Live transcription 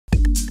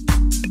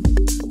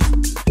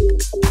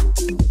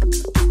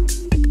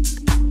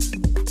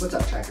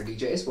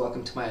DJs,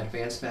 welcome to my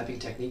Advanced Mapping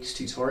Techniques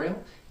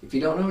tutorial. If you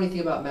don't know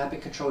anything about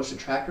mapping controllers to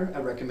Traktor, I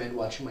recommend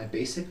watching my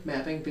basic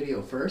mapping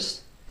video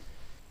first.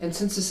 And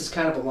since this is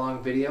kind of a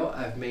long video,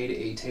 I've made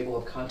a table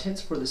of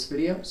contents for this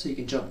video so you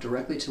can jump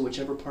directly to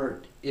whichever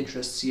part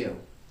interests you.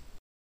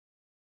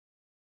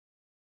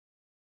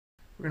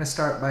 We're going to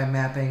start by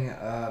mapping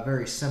a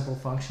very simple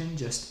function,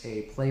 just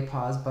a play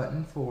pause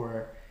button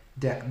for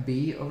deck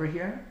B over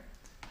here.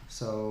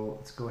 So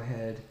let's go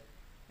ahead,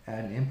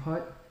 add an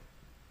input.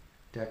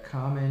 Deck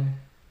common,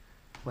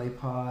 play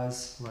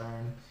pause,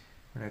 learn.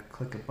 We're going to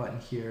click a button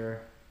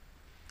here.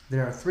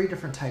 There are three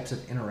different types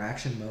of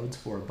interaction modes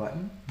for a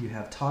button. You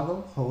have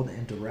toggle, hold,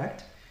 and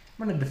direct.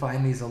 I'm going to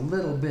define these a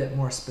little bit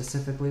more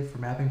specifically for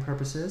mapping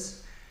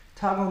purposes.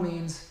 Toggle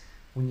means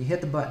when you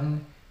hit the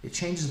button, it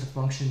changes the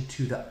function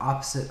to the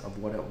opposite of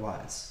what it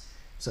was.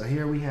 So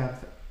here we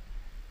have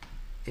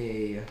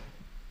a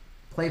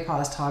play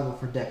pause toggle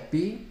for deck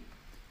B.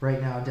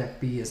 Right now deck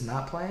B is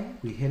not playing.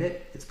 We hit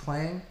it, it's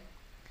playing.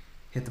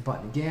 Hit the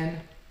button again,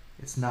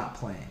 it's not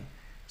playing.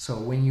 So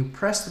when you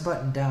press the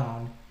button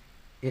down,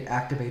 it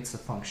activates the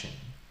function.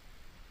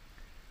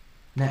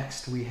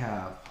 Next, we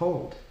have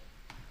hold.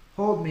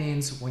 Hold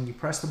means when you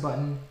press the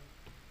button,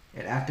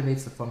 it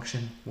activates the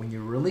function. When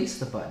you release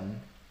the button,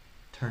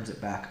 it turns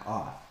it back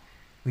off.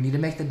 We need to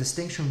make the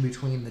distinction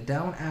between the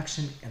down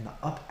action and the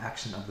up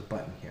action of the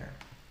button here.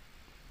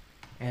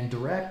 And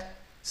direct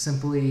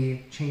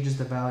simply changes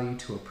the value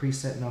to a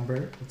preset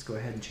number. Let's go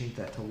ahead and change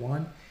that to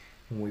 1.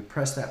 When we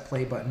press that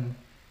play button,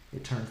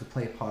 it turns the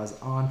play pause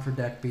on for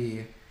deck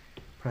B.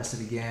 Press it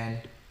again,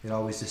 it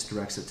always just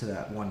directs it to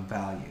that one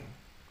value.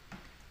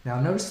 Now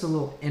notice the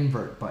little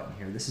invert button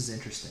here. This is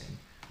interesting.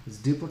 Let's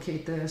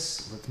duplicate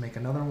this. Let's make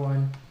another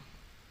one.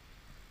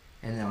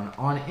 And then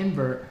on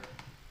invert,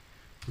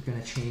 we're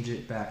going to change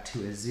it back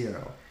to a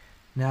 0.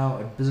 Now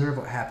observe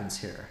what happens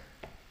here.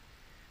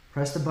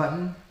 Press the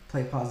button,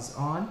 play pause is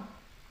on.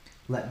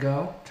 Let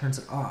go, turns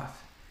it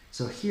off.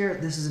 So here,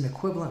 this is an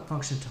equivalent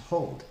function to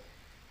hold.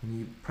 When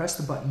you press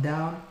the button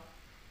down,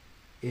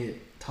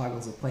 it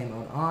toggles the play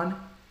mode on,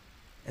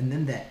 and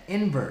then that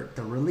invert,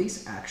 the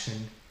release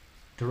action,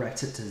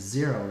 directs it to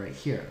 0 right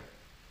here.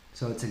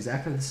 So it's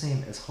exactly the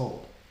same as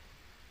hold.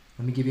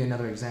 Let me give you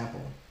another example.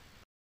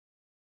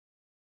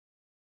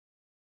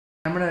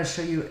 I'm going to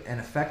show you an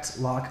effect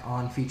lock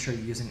on feature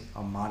using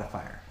a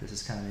modifier. This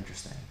is kind of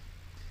interesting.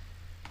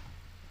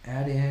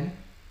 Add in,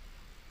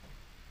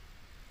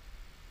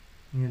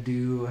 I'm going to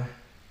do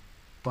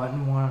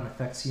button 1 on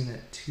effects unit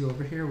 2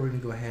 over here. We're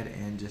going to go ahead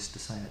and just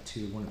assign it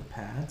to one of the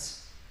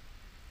pads.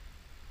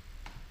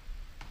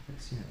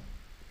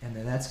 And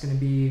then that's going to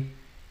be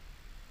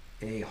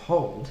a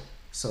hold.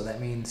 So that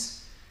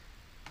means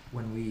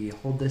when we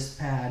hold this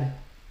pad,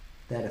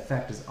 that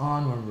effect is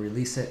on. When we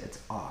release it, it's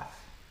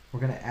off.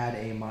 We're going to add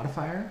a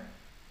modifier,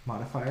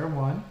 modifier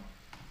 1.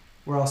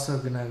 We're also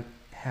going to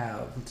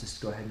have, let's just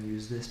go ahead and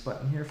use this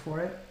button here for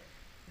it.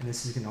 And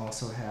this is going to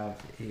also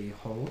have a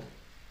hold.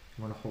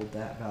 I'm going to hold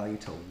that value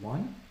to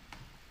 1.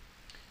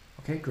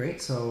 Okay,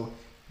 great. So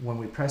when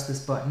we press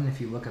this button,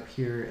 if you look up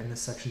here in this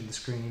section of the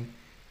screen,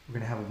 we're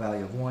going to have a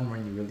value of 1.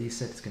 When you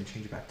release it, it's going to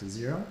change it back to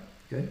 0.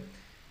 Good.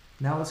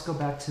 Now let's go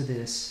back to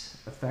this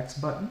effects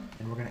button,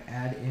 and we're going to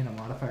add in a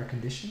modifier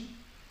condition.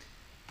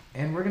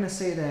 And we're going to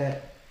say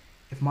that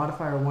if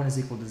modifier 1 is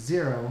equal to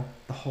 0,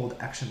 the hold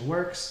action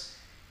works.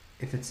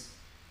 If it's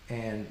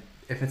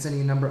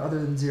any number other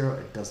than 0,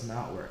 it does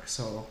not work.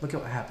 So look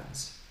at what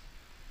happens.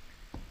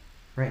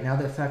 Right now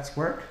the effects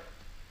work.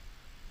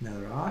 Now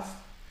they're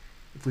off.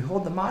 If we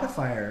hold the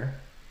modifier,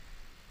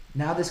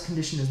 now this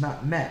condition is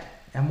not met.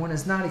 M1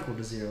 is not equal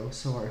to 0,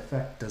 so our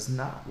effect does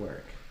not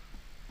work.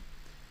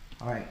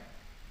 Alright,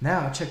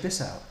 now check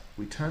this out.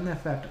 We turn the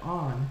effect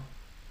on,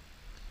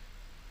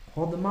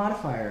 hold the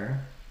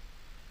modifier,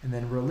 and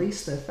then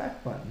release the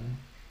effect button,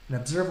 and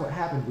observe what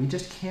happened. We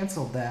just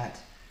canceled that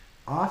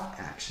off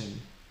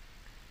action,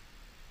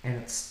 and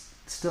it's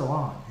still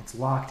on. It's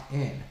locked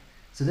in.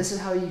 So this is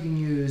how you can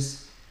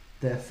use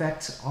the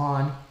effects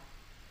on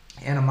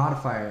and a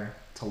modifier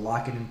to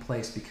lock it in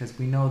place, because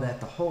we know that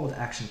the hold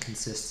action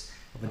consists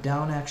of a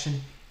down action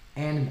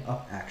and an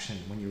up action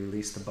when you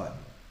release the button.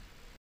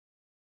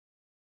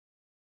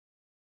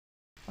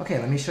 Okay,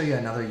 let me show you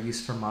another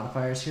use for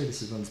modifiers here.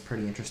 This one's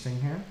pretty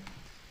interesting here.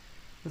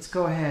 Let's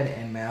go ahead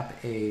and map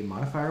a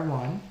modifier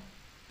 1.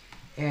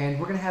 And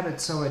we're going to have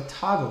it so it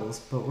toggles,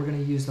 but we're going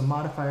to use the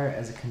modifier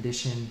as a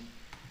condition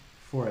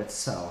for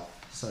itself.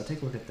 So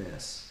take a look at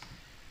this.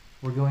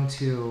 We're going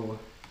to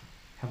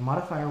have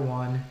modifier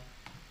 1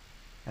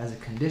 as a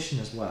condition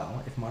as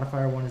well. If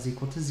modifier 1 is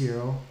equal to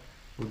 0,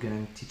 we're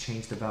going to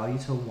change the value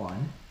to 1.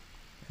 And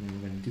then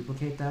we're going to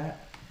duplicate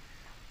that.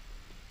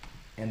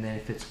 And then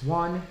if it's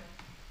 1,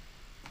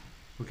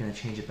 we're going to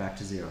change it back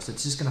to 0. So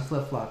it's just going to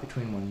flip-flop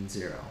between 1 and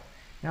 0.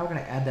 Now we're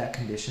going to add that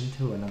condition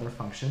to another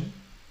function.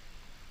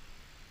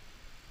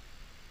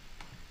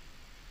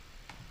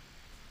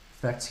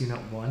 Effects unit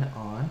 1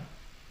 on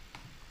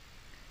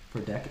for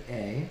deck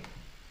A.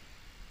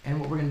 And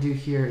what we're going to do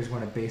here is we're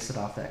going to base it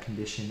off that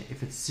condition.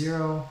 If it's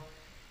 0,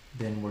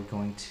 then we're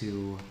going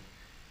to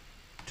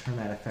turn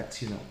that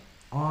effects unit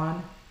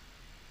on.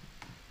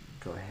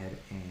 Go ahead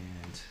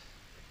and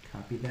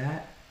copy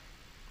that.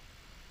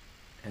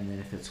 And then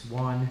if it's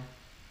 1,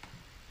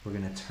 we're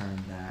going to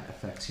turn that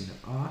effects unit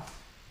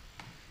off.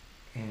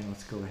 And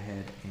let's go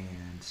ahead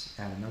and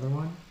add another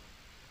one.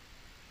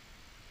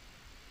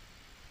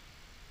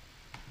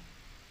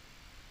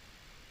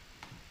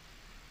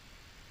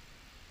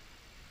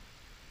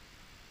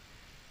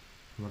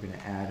 We're going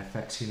to add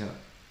effects unit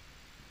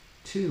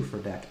 2 for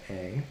deck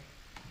A.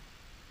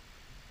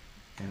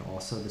 And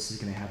also this is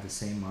going to have the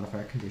same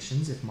modifier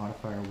conditions. If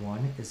modifier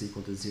 1 is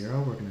equal to 0,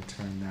 we're going to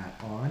turn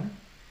that on,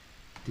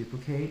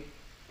 duplicate,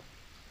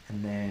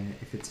 and then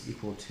if it's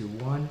equal to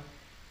 1,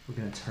 we're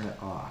going to turn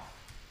it off.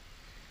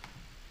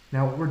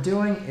 Now what we're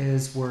doing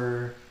is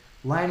we're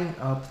lining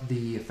up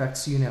the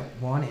effects unit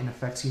 1 and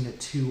effects unit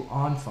 2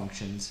 on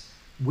functions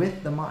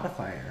with the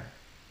modifier.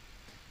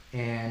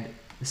 And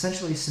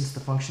essentially, since the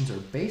functions are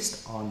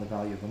based on the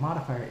value of a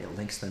modifier, it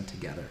links them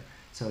together.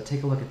 So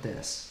take a look at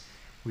this.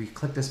 We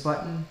click this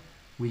button,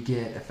 we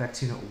get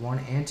effects unit 1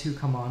 and 2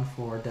 come on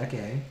for deck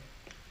A.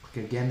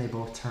 Click again, they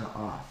both turn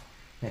off.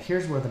 Now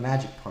here's where the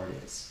magic part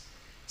is.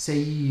 Say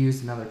you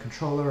used another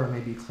controller, or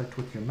maybe you clicked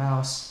with your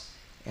mouse,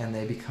 and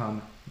they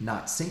become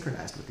not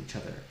synchronized with each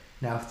other.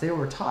 Now if there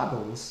were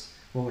toggles,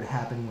 what would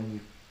happen when you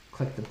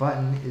click the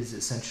button is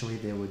essentially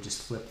they would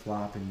just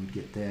flip-flop and you'd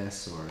get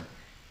this or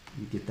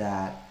you'd get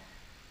that.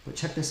 But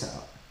check this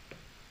out.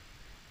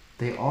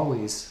 They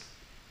always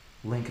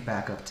link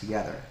back up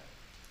together.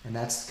 And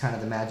that's kind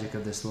of the magic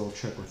of this little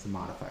trick with the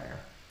modifier.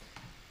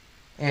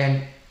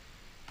 And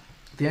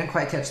if you didn't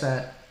quite catch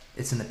that,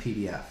 it's in the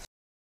PDF.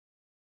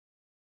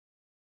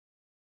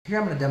 Here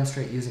I'm going to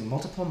demonstrate using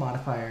multiple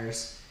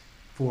modifiers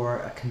for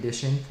a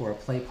condition for a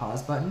play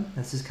pause button.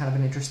 This is kind of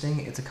an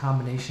interesting, it's a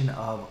combination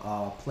of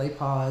a play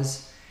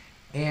pause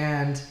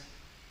and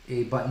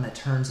a button that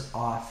turns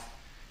off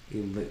a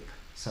loop.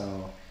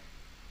 So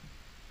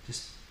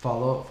just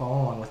follow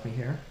along with me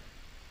here.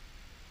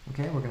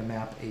 Okay, we're going to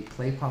map a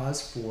play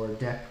pause for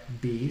deck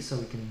B so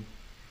we can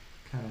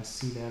kind of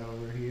see that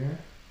over here.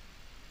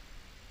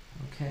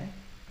 Okay.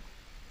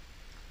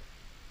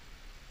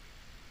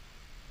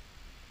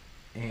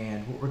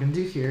 And what we're going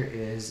to do here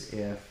is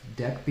if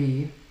deck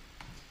B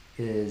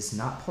is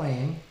not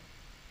playing,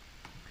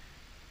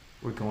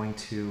 we're going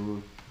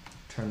to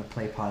turn the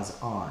play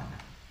pause on.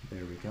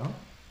 There we go.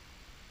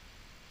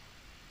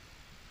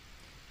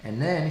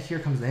 And then here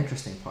comes the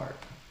interesting part.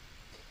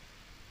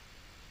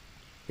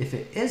 If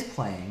it is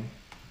playing,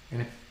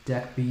 and if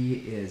deck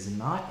B is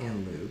not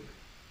in loop,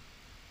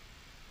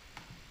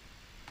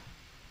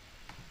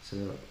 so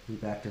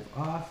loop active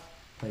off,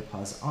 play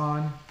pause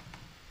on,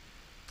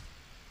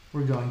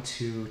 we're going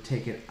to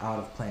take it out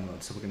of play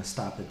mode, so we're going to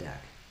stop the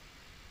deck.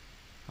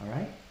 All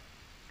right?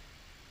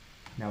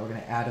 Now we're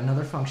going to add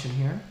another function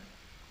here.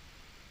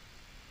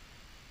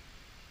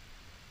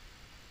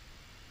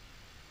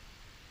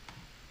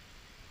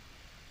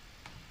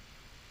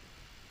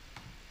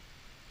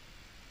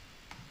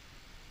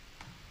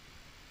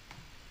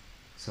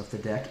 So if the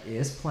deck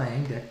is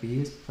playing, deck B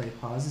is play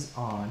pause is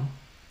on,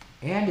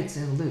 and it's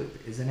in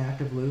loop, is in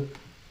active loop.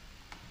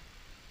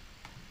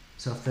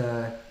 So if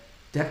the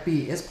deck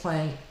B is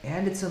playing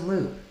and it's in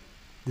loop,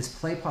 this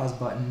play pause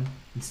button,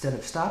 instead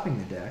of stopping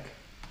the deck,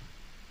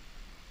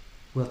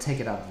 will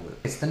take it out of the loop.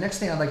 It's the next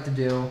thing I'd like to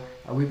do.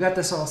 We've got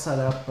this all set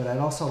up, but I'd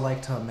also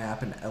like to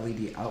map an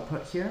LED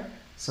output here.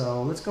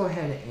 So let's go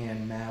ahead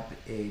and map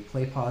a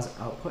play pause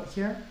output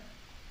here.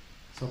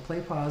 So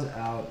play pause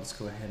out, let's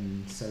go ahead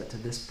and set it to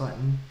this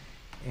button.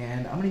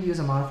 And I'm going to use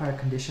a modifier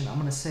condition. I'm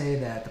going to say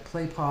that the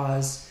play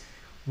pause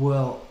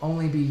will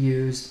only be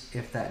used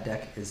if that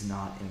deck is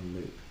not in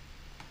loop.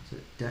 So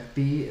deck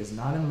B is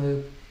not in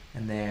loop,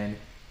 and then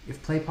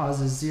if play pause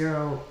is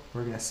 0,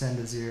 we're going to send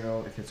a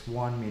 0. If it's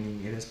 1,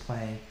 meaning it is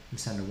playing, we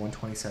send a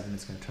 127.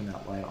 It's going to turn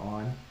that light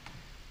on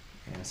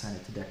and assign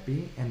it to deck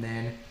B. And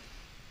then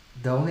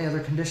the only other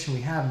condition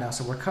we have now,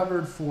 so we're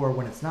covered for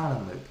when it's not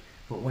in loop,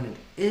 but when it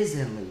is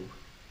in loop,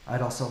 I'd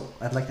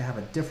like to have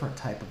a different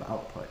type of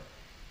output.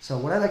 So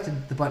what I'd like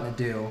the button to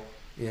do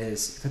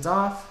is, if it's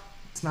off,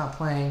 it's not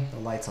playing, the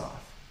light's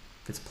off.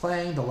 If it's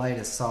playing, the light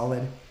is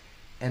solid.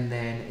 And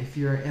then if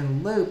you're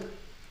in loop,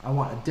 I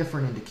want a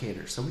different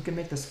indicator. So we can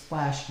make this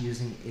flash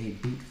using a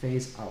beat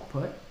phase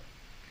output.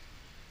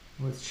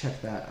 Let's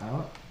check that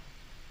out.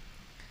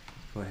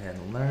 Go ahead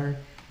and learn.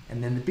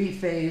 And then the beat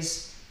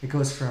phase, it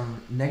goes from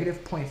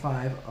negative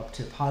 0.5 up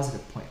to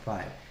positive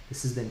 0.5.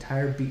 This is the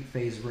entire beat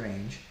phase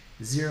range.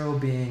 0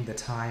 being the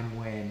time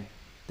when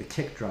the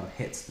kick drum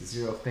hits the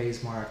 0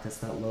 phase mark. That's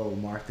that little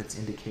mark that's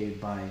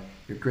indicated by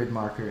your grid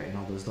marker and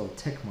all those little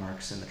tick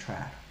marks in the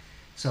track.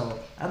 So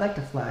I'd like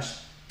to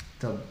flash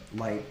the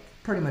light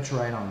pretty much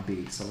right on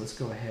beat. So let's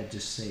go ahead,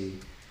 just say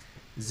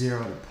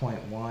 0 to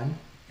 0.1,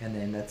 and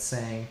then that's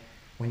saying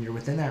when you're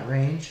within that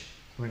range,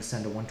 we're going to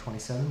send a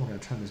 127. We're going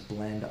to turn this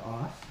blend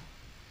off,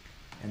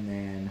 and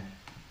then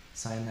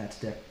assign that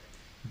to deck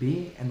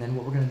B. And then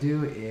what we're going to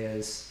do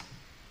is,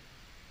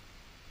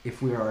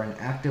 if we are in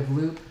active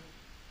loop,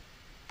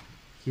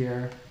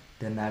 here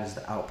then that is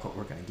the output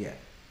we're going to get.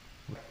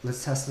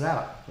 Let's test it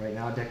out. Right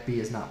now deck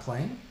B is not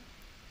playing.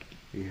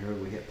 Here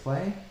we hit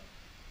play.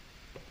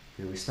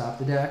 Here we stop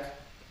the deck.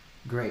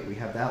 Great, we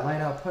have that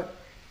light output.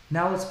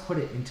 Now let's put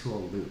it into a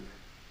loop.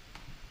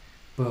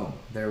 Boom,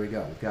 there we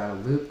go. We've got a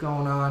loop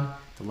going on.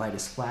 The light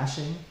is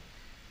flashing.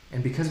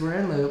 And because we're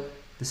in loop,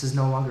 this is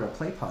no longer a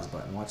play pause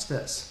button. Watch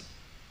this.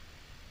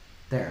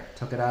 There,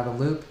 took it out of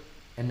loop,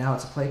 and now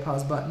it's a play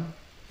pause button.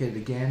 Hit it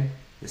again,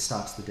 it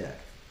stops the deck.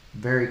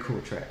 Very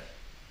cool trick.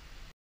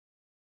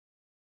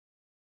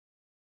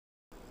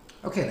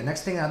 Okay, the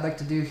next thing I'd like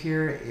to do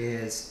here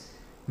is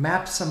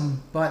map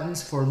some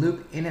buttons for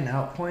loop in and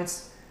out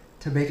points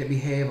to make it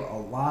behave a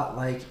lot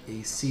like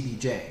a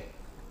CDJ.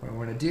 What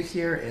we're going to do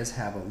here is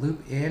have a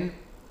loop in,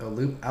 a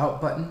loop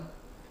out button,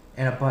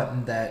 and a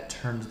button that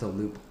turns the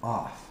loop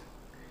off.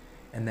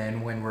 And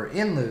then when we're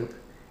in loop,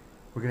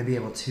 we're going to be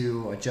able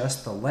to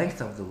adjust the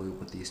length of the loop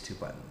with these two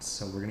buttons.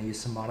 So we're going to use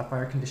some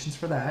modifier conditions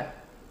for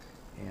that.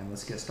 And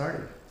let's get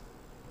started.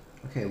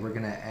 Okay, we're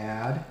going to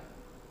add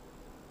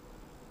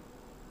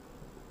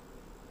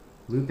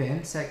loop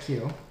in, set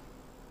Q,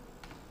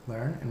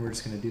 learn, and we're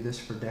just going to do this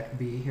for deck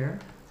B here.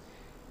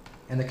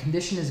 And the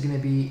condition is going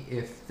to be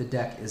if the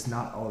deck is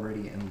not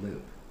already in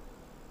loop.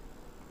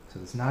 So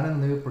if it's not in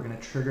loop, we're going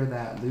to trigger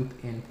that loop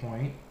in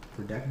point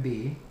for deck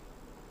B.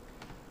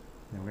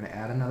 Then we're going to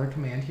add another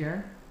command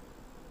here.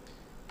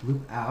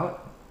 Loop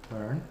out,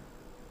 learn,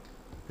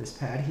 this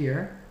pad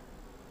here.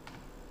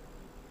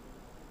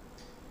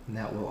 And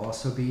that will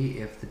also be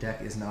if the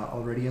deck is not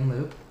already in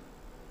loop.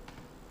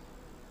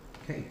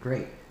 Okay,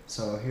 great.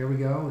 So here we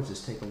go. Let's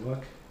just take a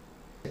look.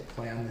 Hit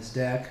play on this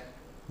deck.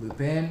 Loop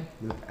in,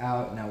 loop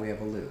out. Now we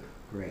have a loop.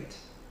 Great.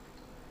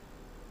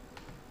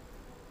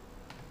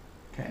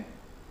 Okay.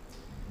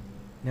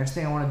 Next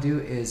thing I want to do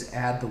is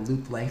add the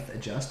loop length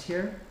adjust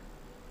here.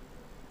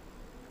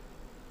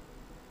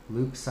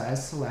 Loop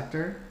size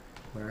selector,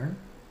 learn.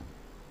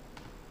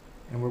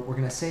 And what we're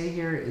going to say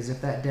here is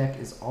if that deck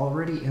is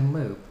already in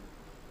loop,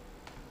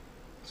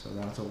 so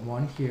that's a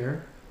 1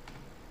 here,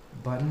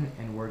 button,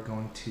 and we're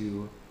going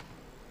to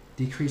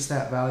decrease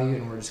that value,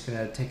 and we're just going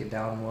to take it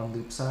down 1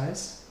 loop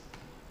size.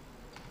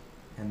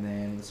 And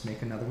then let's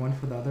make another one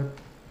for the other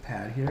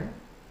pad here.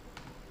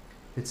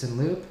 It's in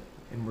loop,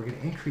 and we're going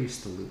to increase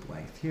the loop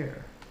length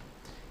here.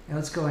 And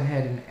let's go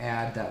ahead and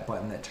add that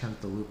button that turns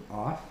the loop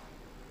off.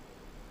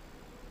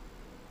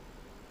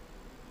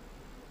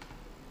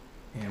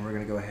 And we're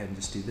going to go ahead and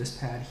just do this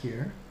pad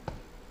here.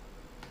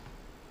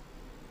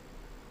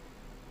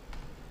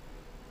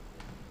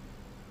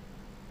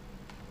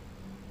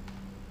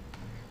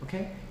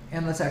 Okay,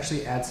 and let's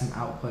actually add some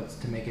outputs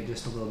to make it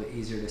just a little bit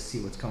easier to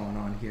see what's going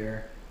on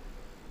here.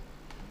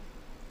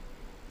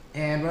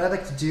 And what I'd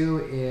like to do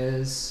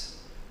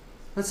is,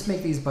 let's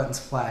make these buttons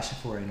flash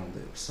if we're in a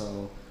loop.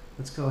 So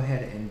let's go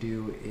ahead and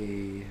do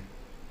a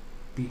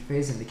beat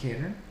phase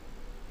indicator.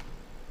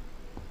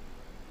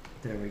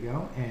 There we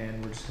go,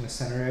 and we're just going to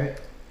center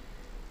it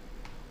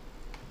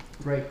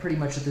right pretty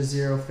much at the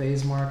 0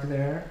 phase mark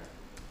there.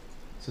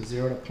 So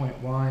 0 to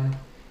 0.1,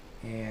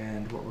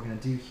 and what we're going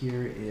to do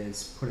here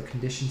is put a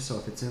condition, so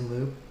if it's in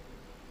loop,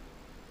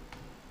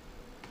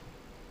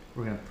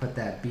 we're going to put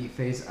that beat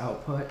phase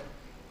output,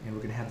 and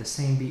we're going to have the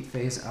same beat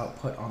phase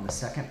output on the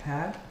second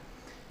pad.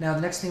 Now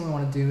the next thing we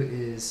want to do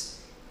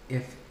is,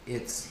 if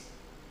it's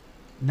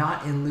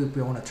not in loop,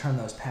 we want to turn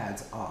those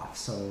pads off.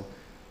 So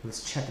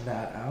let's check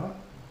that out.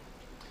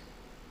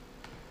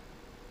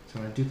 So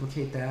I'm going to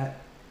duplicate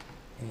that,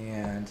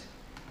 and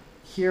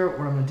here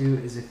what I'm going to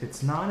do is if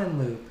it's not in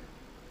loop,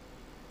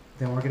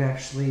 then we're going to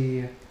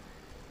actually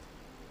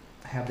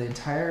have the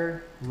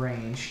entire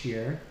range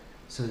here.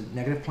 So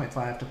negative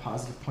 0.5 to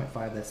positive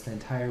 0.5, that's the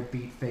entire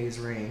beat phase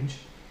range.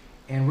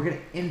 And we're going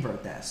to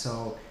invert that.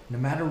 So no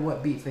matter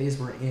what beat phase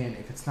we're in,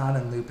 if it's not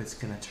in loop, it's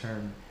going to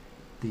turn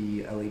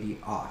the LED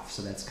off.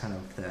 So that's kind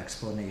of the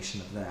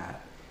explanation of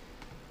that.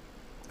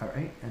 All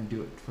right, and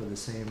do it for the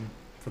same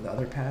for the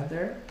other pad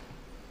there.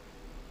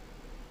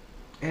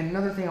 And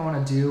another thing I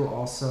want to do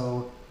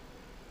also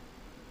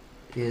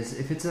is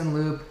if it's in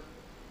loop,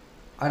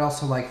 I'd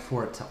also like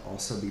for it to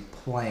also be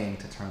playing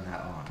to turn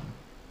that on.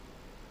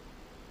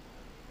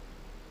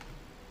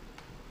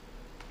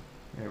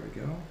 There we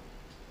go.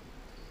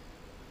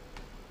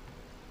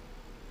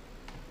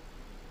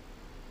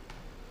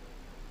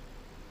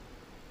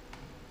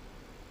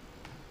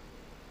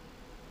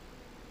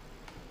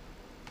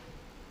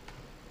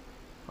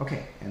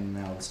 Okay, and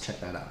now let's check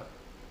that out.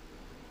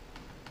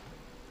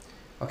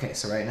 Okay,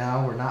 so right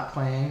now we're not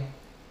playing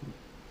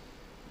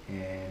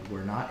and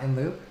we're not in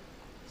loop.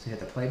 So hit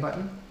the play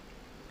button,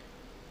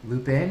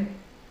 loop in,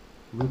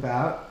 loop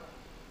out.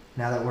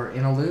 Now that we're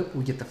in a loop,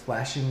 we get the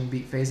flashing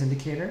beat phase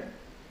indicator.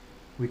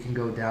 We can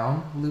go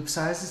down loop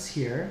sizes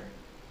here,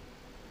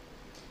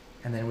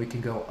 and then we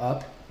can go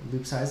up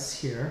loop sizes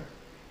here,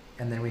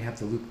 and then we have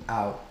the loop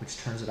out, which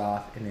turns it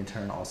off, and in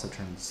turn also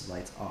turns the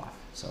lights off.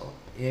 So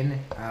in,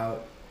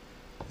 out,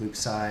 loop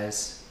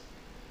size,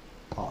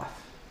 off.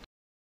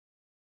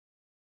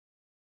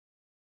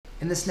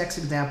 In this next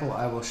example,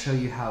 I will show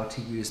you how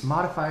to use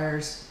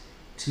modifiers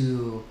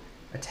to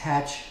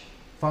attach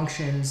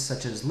functions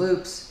such as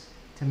loops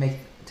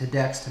to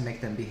decks to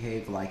make them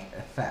behave like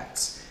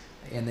effects.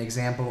 In the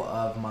example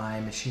of my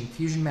machine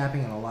fusion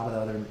mapping and a lot of the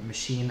other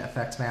machine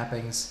effects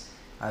mappings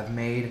I've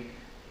made,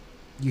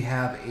 you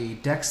have a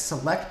deck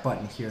select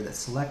button here that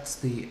selects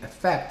the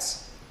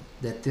effects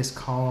that this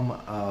column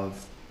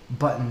of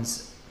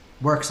buttons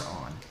works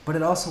on, but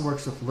it also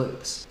works with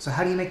loops. So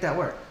how do you make that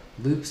work?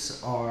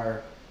 Loops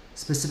are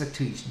specific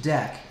to each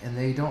deck and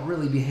they don't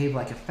really behave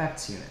like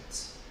effects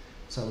units.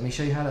 So let me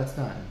show you how that's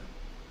done.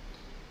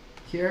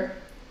 Here,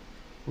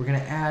 we're going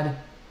to add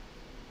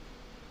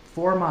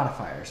 4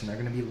 modifiers, and they're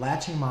going to be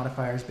latching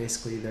modifiers.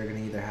 Basically, they're going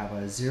to either have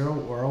a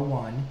 0 or a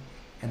 1,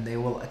 and they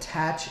will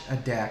attach a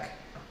deck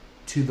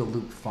to the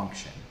loop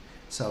function.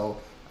 So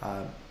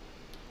I'm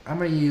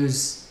going to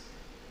use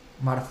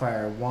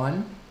modifier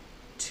 1,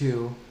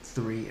 2,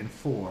 3, and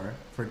 4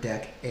 for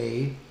deck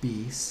A,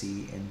 B,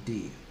 C, and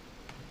D.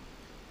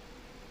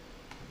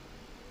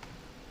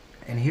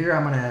 And here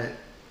I'm going to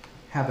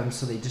have them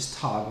so they just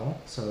toggle.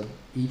 So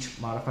each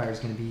modifier is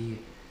going to be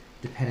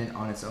dependent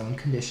on its own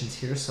conditions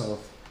here. So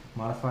if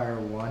modifier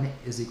 1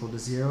 is equal to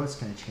 0, it's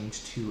going to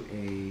change to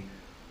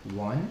a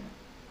 1.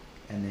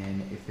 And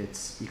then if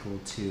it's equal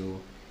to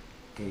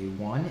a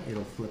 1,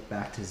 it'll flip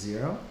back to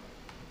 0.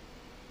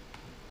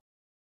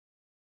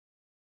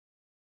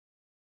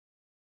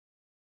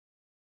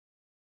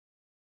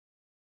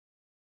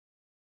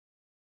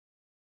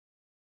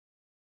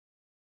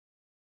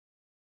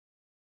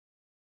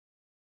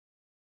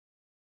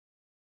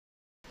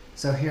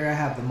 So here I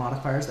have the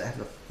modifiers that have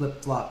the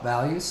flip-flop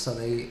values, so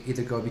they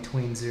either go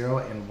between 0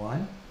 and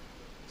 1.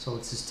 So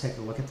let's just take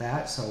a look at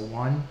that. So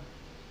 1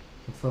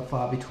 can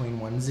flip-flop between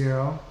 1 and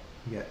 0.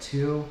 You got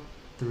 2,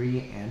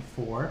 3, and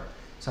 4.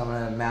 So I'm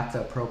going to map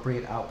the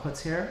appropriate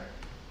outputs here.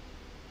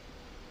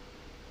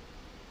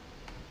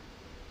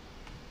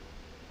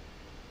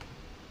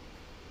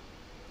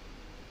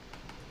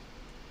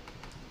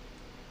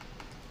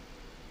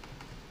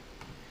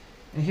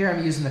 And here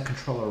I'm using the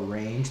controller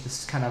range.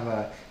 This is kind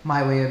of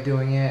my way of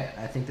doing it.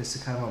 I think this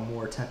is kind of a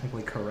more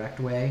technically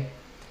correct way.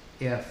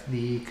 If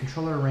the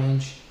controller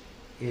range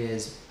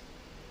is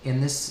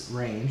in this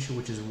range,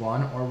 which is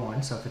 1 or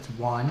 1, so if it's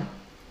 1,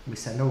 we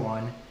send a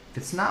 1. If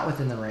it's not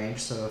within the range,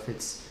 so if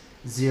it's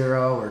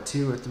 0 or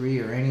 2 or 3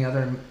 or any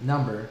other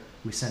number,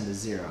 we send a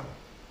 0.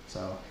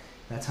 So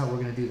that's how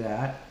we're going to do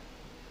that.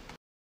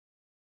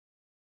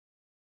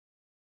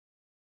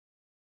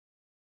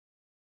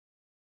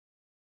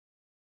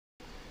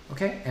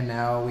 Okay, and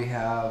now we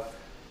have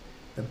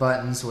the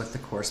buttons with the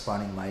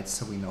corresponding lights,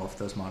 so we know if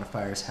those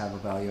modifiers have a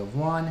value of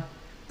 1,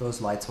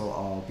 those lights will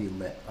all be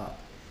lit up.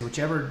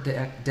 Whichever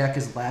deck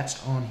is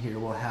latched on here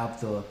will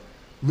have the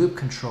loop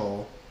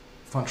control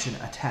function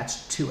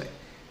attached to it.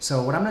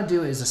 So what I'm going to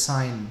do is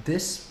assign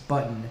this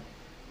button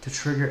to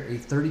trigger a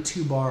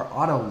 32-bar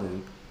auto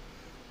loop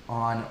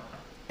on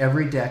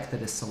every deck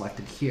that is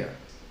selected here.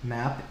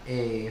 Map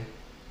a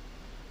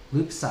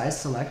loop size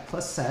select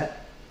plus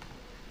set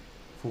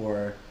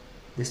for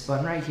this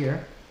button right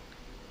here,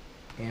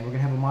 and we're going to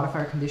have a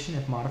modifier condition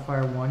if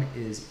modifier 1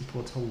 is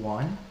equal to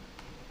 1,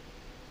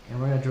 and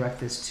we're going to direct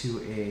this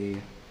to a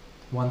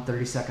 1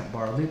 32nd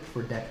bar loop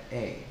for deck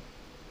A.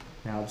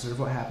 Now observe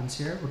what happens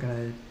here. We're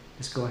going to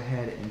just go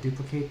ahead and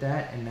duplicate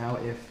that, and now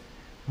if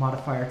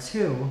modifier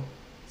 2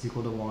 is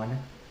equal to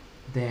 1,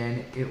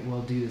 then it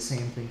will do the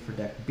same thing for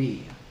deck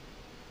B.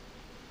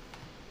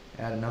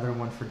 Add another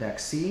one for deck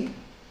C.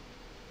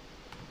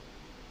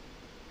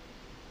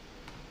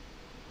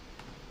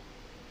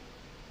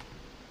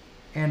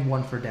 And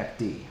one for deck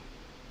D.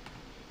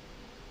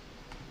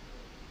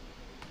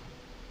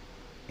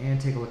 And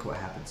take a look at what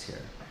happens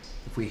here.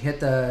 If we hit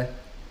the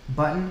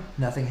button,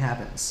 nothing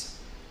happens.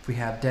 If we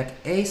have deck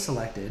A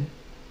selected,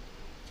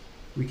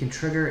 we can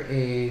trigger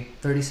a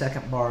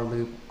 32nd bar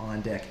loop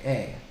on deck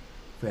A.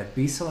 If we have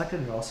B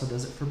selected, it also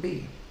does it for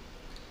B.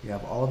 You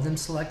have all of them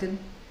selected,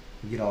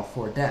 you get all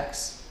 4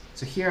 decks.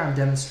 So here I'm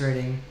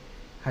demonstrating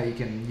how you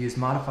can use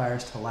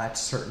modifiers to latch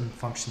certain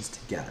functions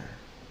together.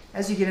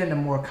 As you get into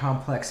more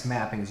complex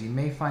mappings, you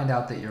may find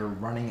out that you're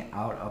running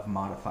out of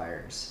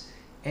modifiers.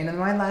 And in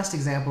my last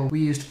example, we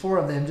used 4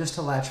 of them just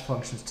to latch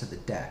functions to the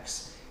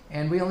decks.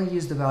 And we only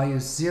used the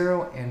values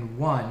 0 and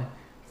 1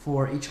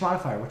 for each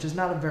modifier, which is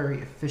not a very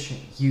efficient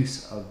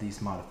use of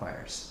these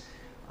modifiers.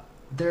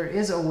 There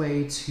is a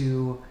way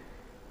to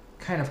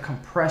kind of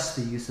compress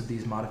the use of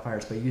these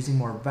modifiers by using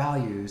more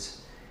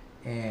values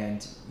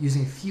and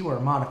using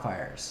fewer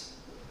modifiers.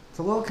 It's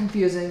a little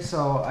confusing,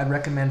 so I'd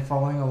recommend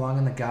following along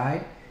in the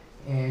guide.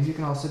 And you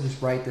can also just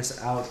write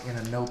this out in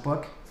a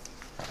notebook.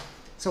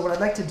 So what I'd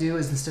like to do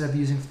is, instead of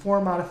using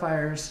 4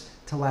 modifiers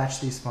to latch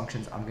these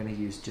functions, I'm going to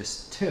use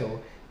just 2,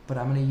 but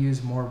I'm going to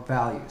use more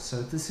values.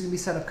 So this is going to be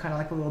set up kind of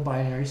like a little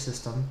binary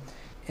system.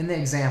 In the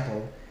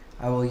example,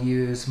 I will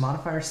use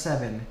modifier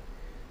 7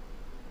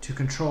 to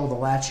control the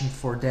latching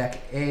for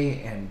deck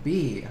A and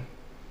B,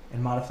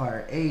 and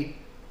modifier 8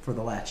 for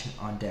the latching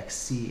on deck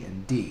C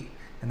and D.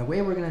 And the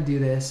way we're going to do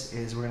this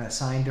is we're going to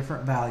assign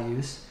different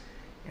values,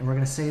 and we're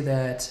going to say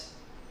that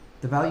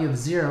The value of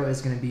 0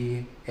 is going to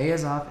be A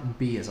is off and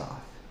B is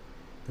off.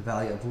 The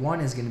value of 1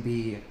 is going to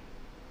be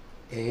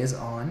A is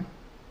on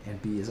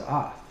and B is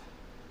off.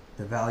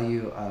 The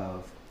value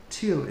of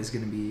 2 is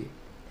going to be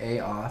A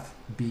off,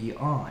 B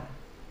on.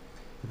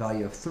 The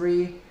value of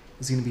 3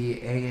 is going to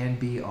be A and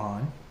B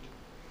on.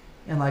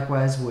 And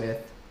likewise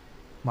with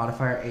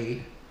modifier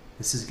 8,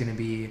 this is going to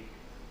be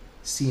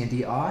C and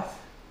D off.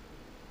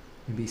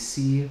 It's going to be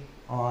C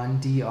on,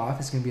 D off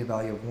is going to be a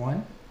value of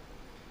 1.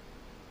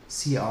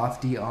 C off,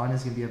 D on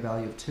is going to be a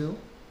value of 2.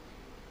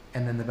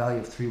 And then the value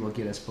of 3 will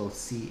get us both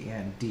C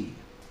and D.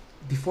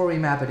 Before we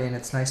map it in,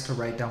 it's nice to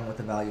write down what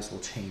the values will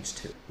change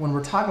to. When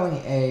we're toggling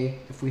A,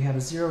 if we have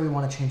a 0, we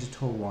want to change it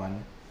to a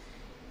 1.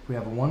 If we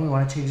have a 1, we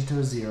want to change it to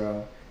a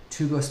 0.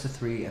 2 goes to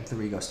 3, and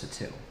 3 goes to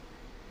 2.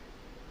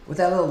 With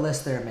that little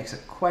list there, it makes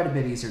it quite a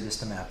bit easier just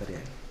to map it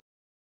in.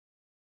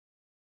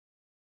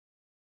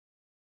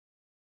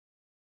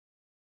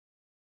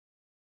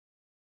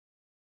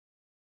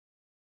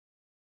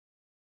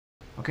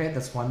 Okay,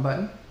 that's one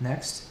button.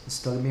 Next, it's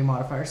still going to be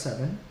modifier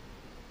 7.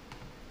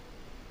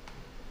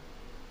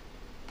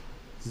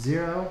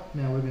 0,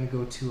 now we're going to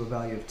go to a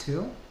value of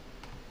 2.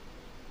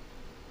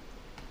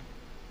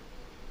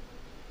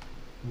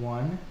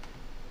 1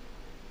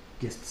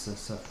 gets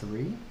us a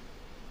 3.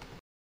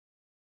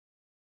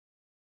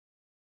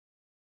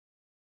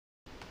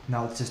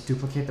 Now let's just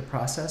duplicate the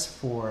process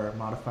for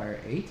modifier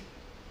 8.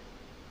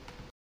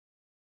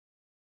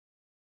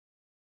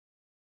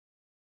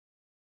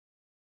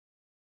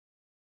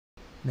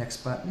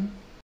 Next button.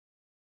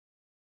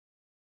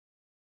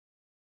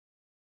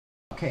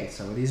 Okay,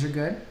 so these are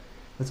good.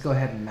 Let's go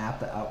ahead and map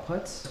the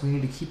outputs. We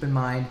need to keep in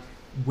mind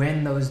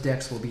when those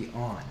decks will be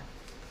on.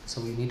 So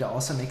we need to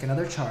also make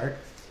another chart.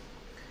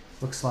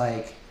 Looks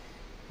like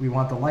we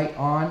want the light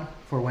on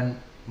for when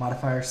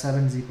modifier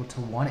 7 is equal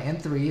to 1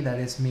 and 3. That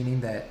is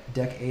meaning that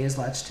deck A is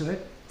latched to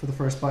it for the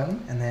first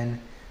button, and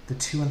then the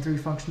 2 and 3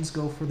 functions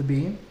go for the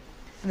B, and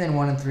then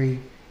 1 and 3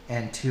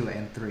 and 2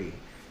 and 3.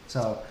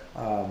 So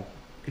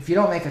if you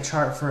don't make a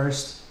chart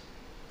first,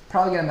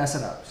 probably gonna mess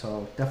it up.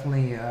 So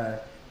definitely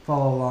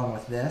follow along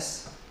with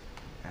this.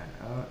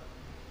 And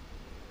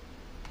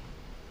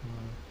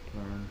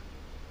learn.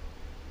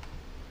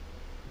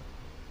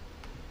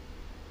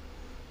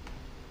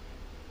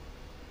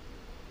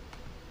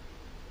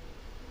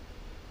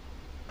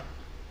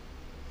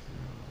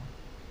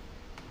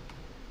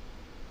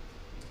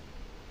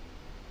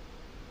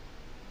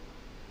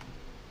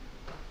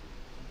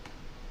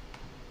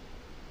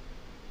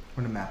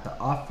 We're going to map the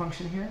off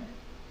function here.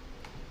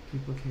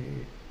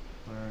 Duplicate,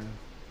 learn.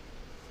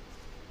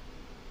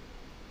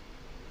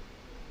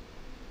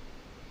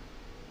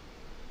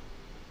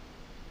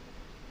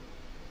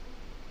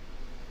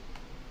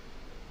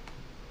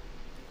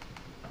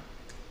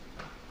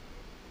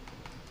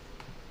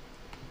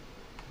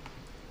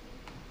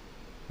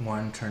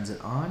 One turns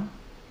it on.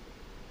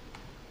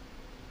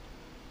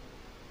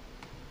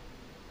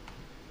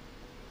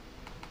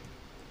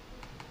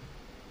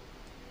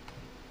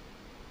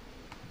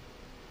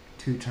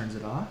 Two turns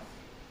it off.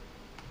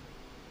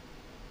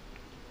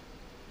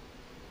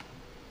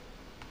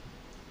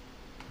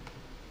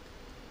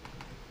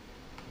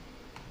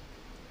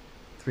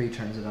 Three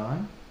turns it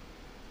on.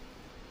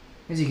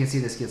 As you can see,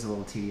 this gets a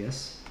little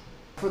tedious.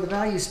 For the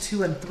values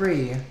 2 and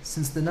 3,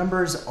 since the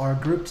numbers are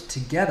grouped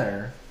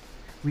together,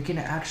 we can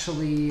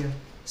actually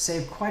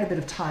save quite a bit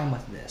of time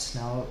with this.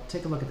 Now,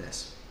 take a look at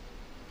this.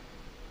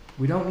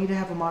 We don't need to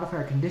have a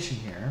modifier condition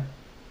here.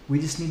 We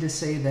just need to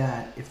say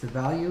that if the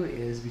value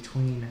is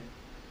between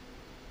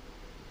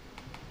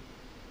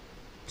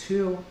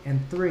 2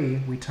 and 3,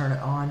 we turn it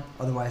on,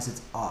 otherwise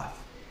it's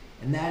off.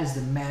 And that is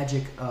the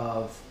magic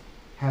of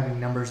having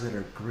numbers that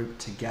are grouped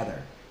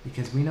together,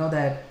 because we know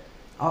that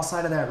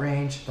outside of that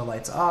range, the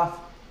light's off.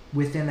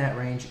 Within that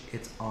range,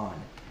 it's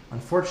on.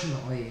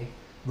 Unfortunately,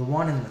 the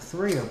 1 and the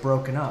 3 are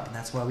broken up, and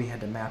that's why we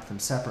had to map them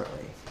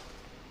separately.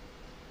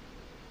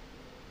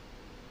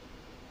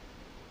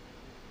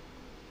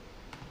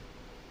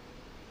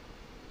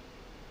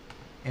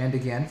 And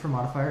again, for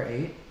modifier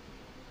 8,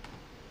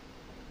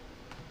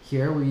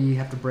 here we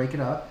have to break it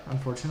up,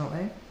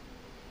 unfortunately.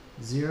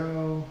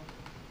 0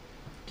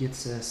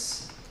 gets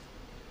us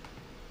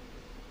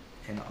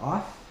an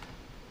off.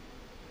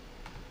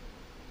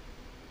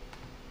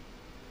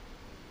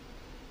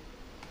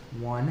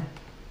 1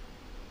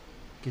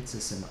 gets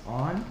us an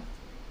on.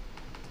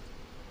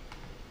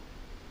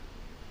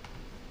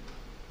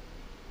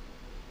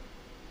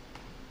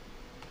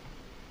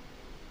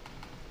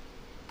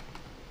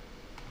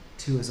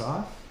 2 is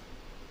off.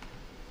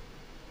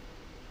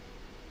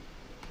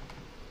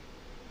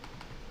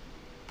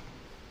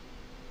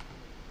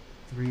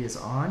 3 is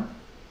on.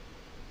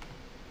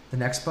 The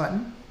next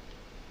button,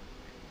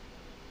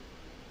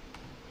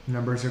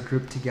 numbers are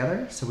grouped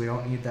together, so we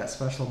don't need that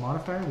special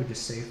modifier. We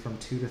just say from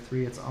 2 to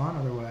 3 it's on,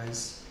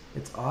 otherwise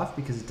it's off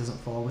because it doesn't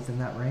fall within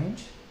that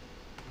range.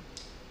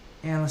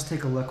 And let's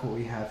take a look what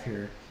we have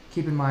here.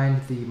 Keep in mind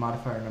the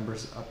modifier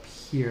numbers up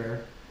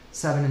here,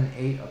 7 and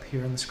 8 up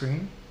here on the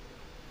screen.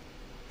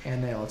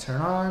 And they all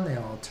turn on, they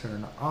all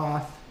turn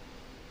off.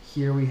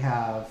 Here we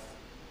have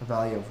a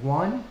value of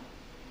 1.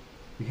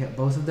 We hit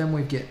both of them,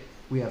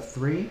 we have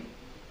 3.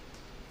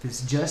 If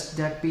it's just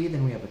deck B,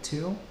 then we have a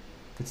 2.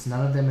 If it's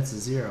none of them, it's a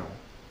 0.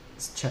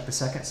 Let's check the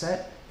second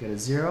set. Get a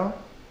 0.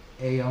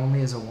 A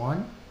only is a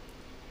 1.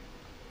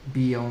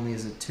 B only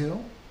is a 2.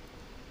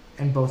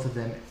 And both of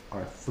them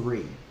are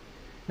 3.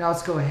 Now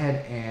let's go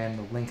ahead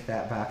and link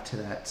that back to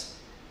that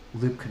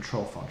loop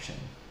control function.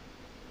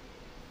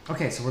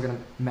 Okay, so we're going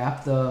to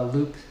map the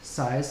loop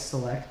size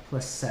select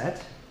plus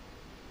set.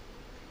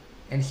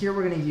 And here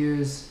we're going to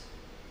use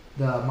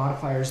the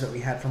modifiers that we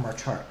had from our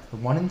chart. The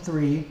 1 and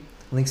 3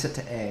 links it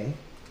to A.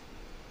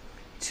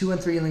 2 and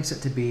 3 links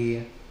it to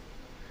B.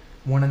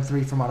 1 and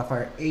 3 for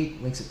modifier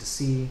 8 links it to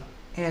C.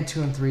 And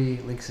 2 and 3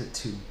 links it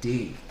to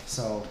D.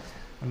 So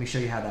let me show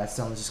you how that's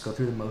done. Let's just go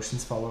through the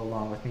motions, follow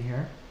along with me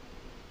here.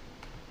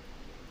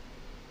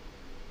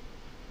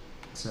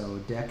 So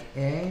deck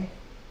A,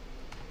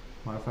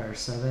 modifier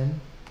 7,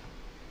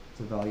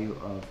 the value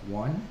of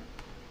 1.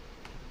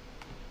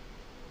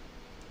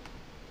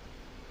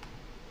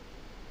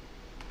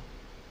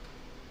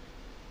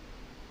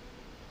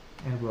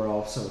 And we're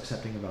also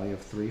accepting a value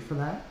of 3 for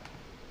that.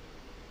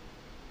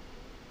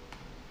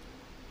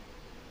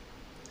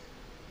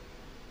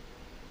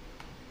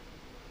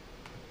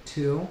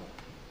 Two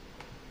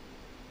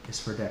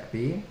is for deck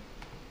B,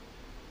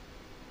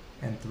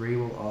 and 3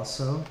 will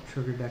also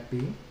trigger deck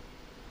B.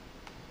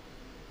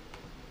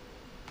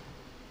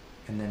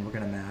 And then we're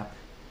going to map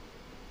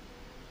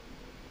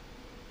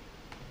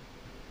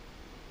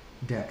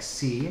deck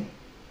C,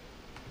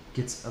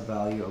 gets a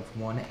value of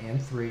 1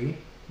 and 3,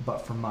 but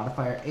for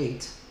modifier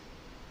 8,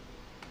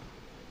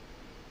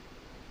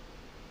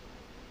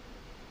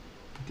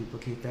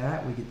 duplicate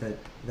that, we get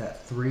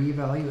that 3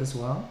 value as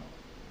well.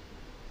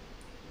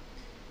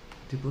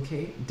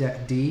 Duplicate.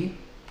 Deck D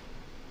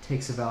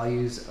takes the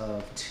values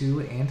of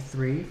 2 and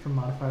 3 from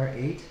modifier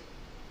 8.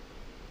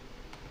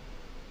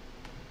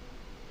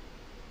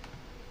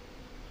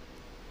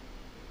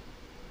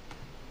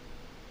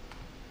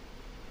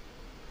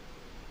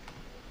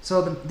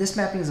 So this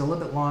mapping is a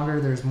little bit longer.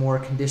 There's more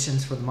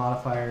conditions for the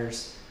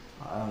modifiers.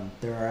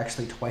 There are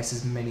actually twice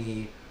as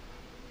many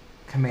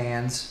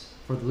commands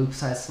for the loop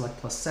size select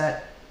plus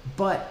set,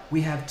 but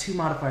we have 2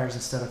 modifiers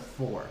instead of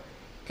 4.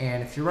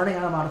 And if you're running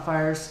out of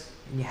modifiers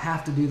and you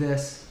have to do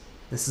this,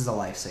 this is a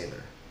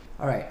lifesaver.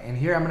 All right, and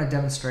here I'm going to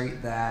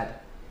demonstrate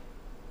that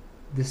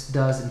this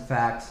does in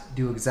fact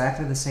do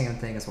exactly the same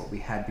thing as what we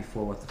had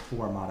before with the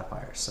 4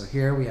 modifiers. So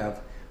here we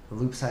have the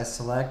loop size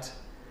select.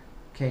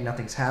 Okay,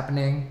 nothing's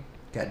happening.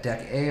 Got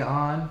deck A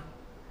on.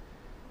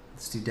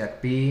 Let's do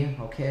deck B.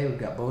 Okay, we've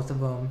got both of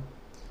them.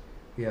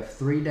 We have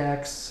 3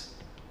 decks,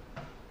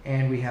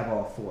 and we have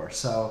all 4.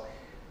 So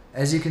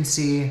as you can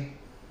see,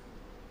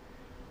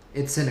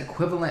 it's an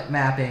equivalent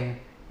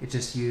mapping. It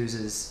just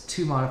uses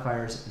 2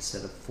 modifiers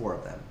instead of 4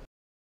 of them.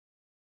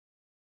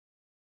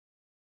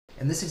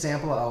 In this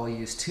example, I will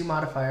use 2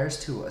 modifiers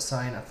to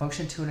assign a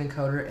function to an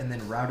encoder and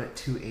then route it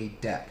to a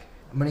deck.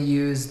 I'm going to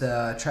use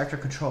the Traktor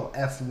control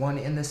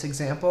F1 in this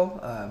example.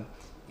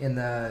 In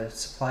the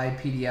supplied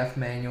PDF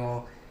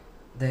manual,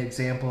 the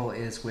example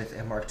is with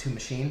a Mk2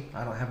 machine.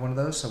 I don't have one of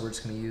those, so we're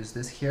just going to use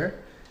this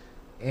here.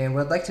 And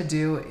what I'd like to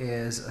do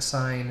is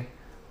assign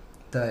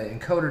the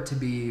encoder to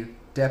be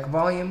deck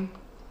volume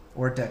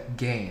or deck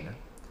gain.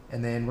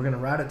 And then we're going to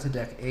route it to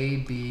deck A,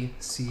 B,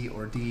 C,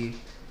 or D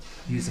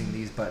using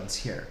these buttons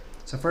here.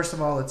 So first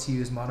of all, let's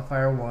use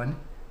modifier 1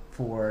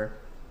 for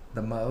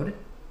the mode.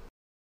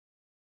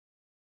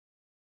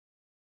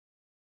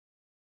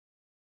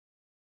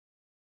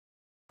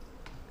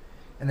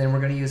 And then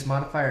we're going to use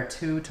modifier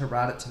 2 to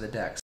route it to the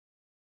decks.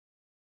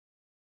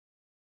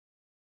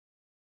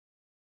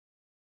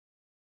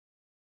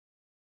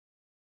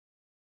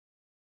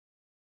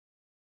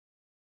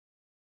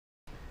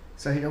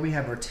 So here we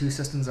have our 2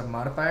 systems of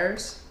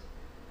modifiers.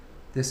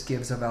 This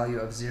gives a value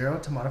of 0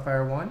 to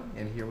modifier 1,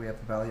 and here we have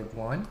a value of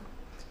 1.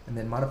 And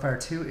then modifier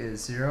 2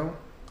 is 0,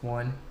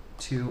 1,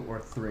 2, or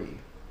 3.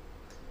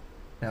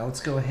 Now let's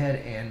go ahead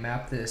and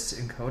map this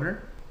encoder.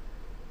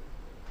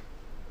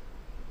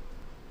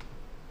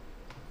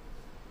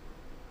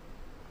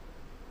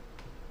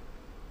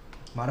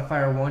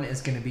 Modifier 1 is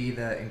going to be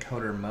the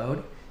encoder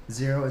mode.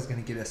 0 is going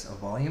to get us a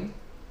volume.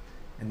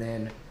 And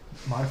then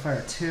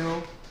modifier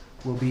 2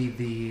 will be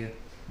the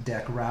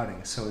deck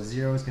routing. So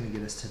 0 is going to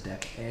get us to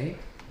deck A.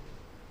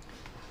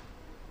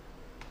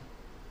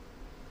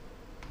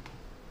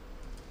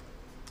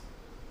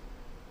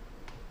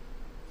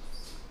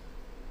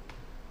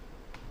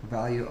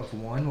 Value of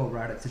 1 will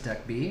route it to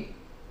deck B.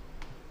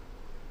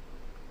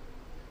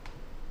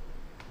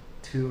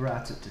 2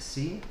 routes it to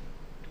C.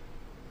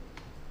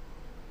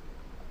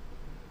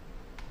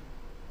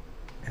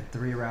 And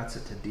 3 routes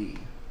it to D.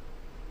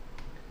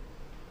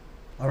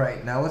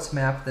 Alright, now let's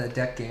map the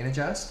deck gain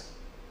adjust.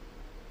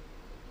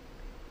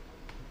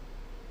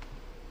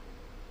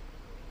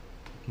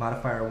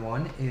 Modifier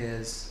 1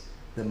 is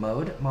the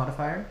mode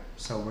modifier,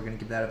 so we're going to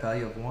give that a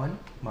value of 1.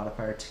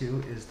 Modifier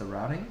 2 is the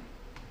routing.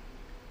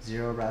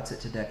 0 routes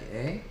it to deck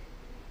A.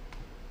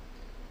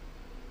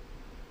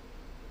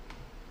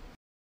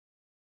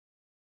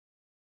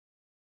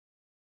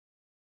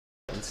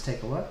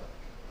 look.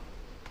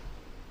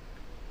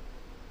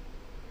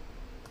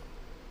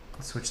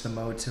 Let's switch the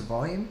mode to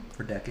volume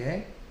for deck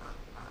A,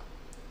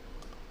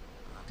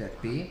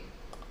 deck B,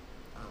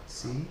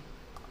 C,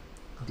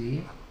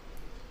 D,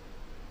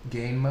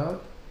 gain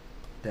mode,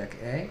 deck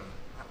A,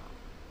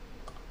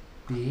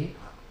 B,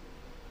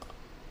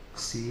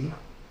 C,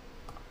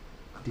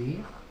 D.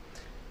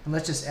 And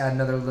let's just add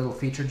another little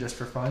feature just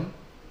for fun.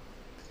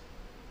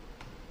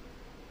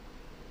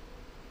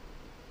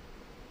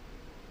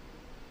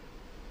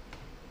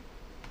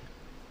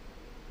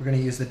 We're going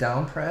to use the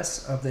down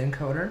press of the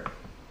encoder.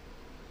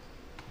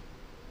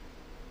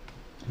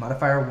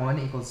 Modifier 1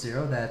 equals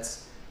 0,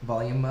 that's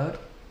volume mode.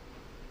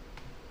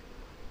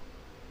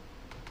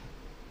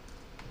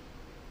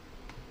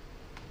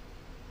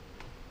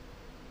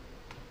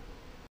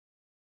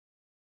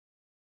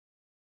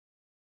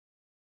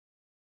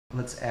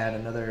 Let's add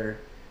another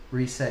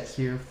reset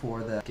here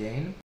for the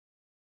gain.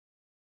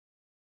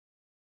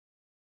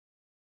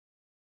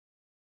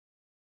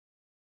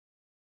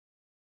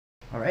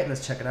 Alright,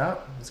 let's check it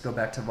out. Let's go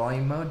back to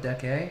volume mode,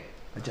 deck A,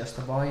 adjust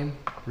the volume,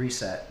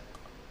 reset.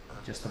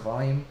 Adjust the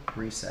volume,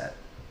 reset.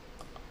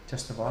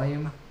 Adjust the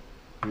volume,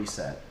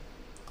 reset.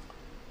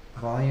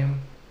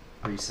 Volume,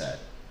 reset.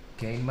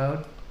 Gain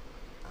mode,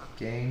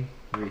 gain,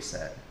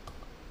 reset.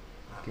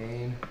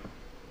 Gain.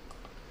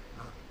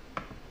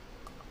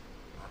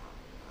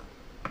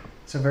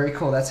 So very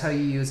cool. That's how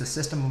you use a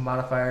system of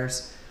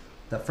modifiers.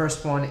 The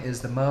first one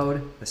is the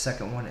mode, the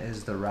second one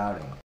is the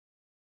routing.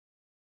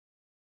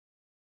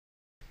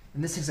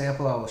 In this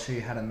example, I will show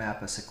you how to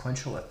map a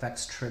sequential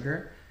effects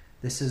trigger.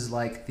 This is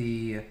like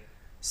the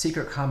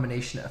secret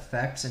combination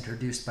effects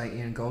introduced by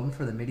Ian Golden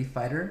for the MIDI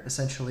fighter.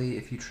 Essentially,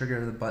 if you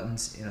trigger the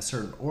buttons in a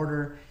certain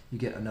order, you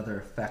get another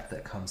effect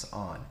that comes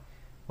on.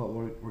 What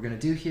we're going to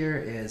do here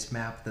is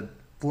map the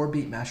 4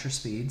 beat masher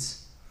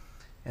speeds,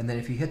 and then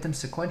if you hit them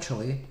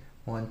sequentially,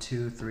 1,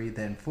 2, 3,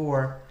 then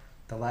 4,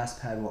 the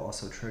last pad will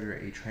also trigger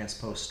a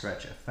transpose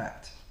stretch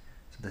effect.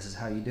 So this is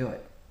how you do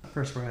it.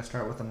 First, we're going to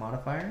start with the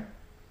modifier.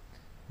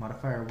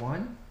 Modifier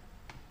 1.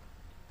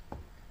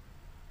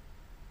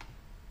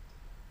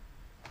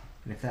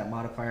 And if that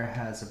modifier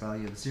has a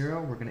value of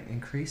 0, we're going to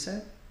increase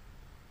it.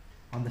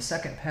 On the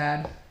second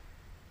pad,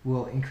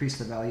 we'll increase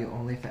the value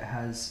only if it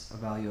has a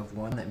value of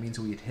 1. That means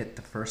we'd hit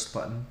the first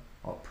button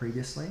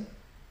previously.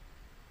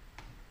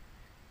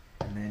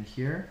 And then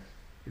here,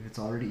 if it's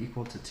already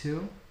equal to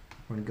 2,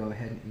 we're going to go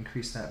ahead and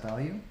increase that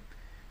value.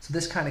 So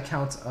this kind of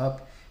counts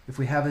up. If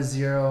we have a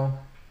 0,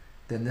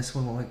 then this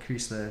one will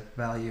increase the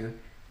value.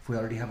 If we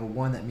already have a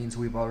 1, that means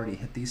we've already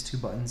hit these 2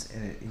 buttons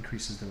and it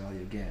increases the value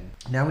again.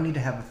 Now we need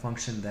to have a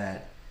function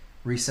that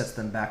resets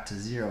them back to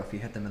 0 if you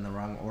hit them in the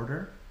wrong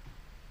order.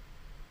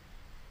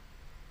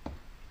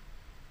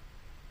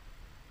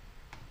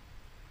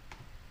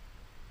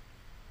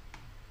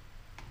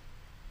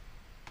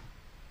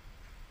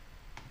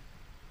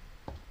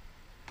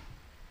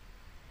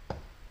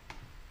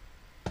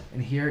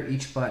 And here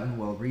each button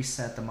will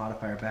reset the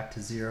modifier back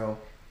to 0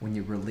 when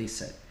you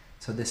release it.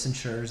 So this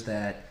ensures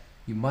that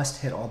you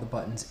must hit all the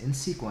buttons in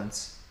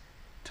sequence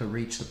to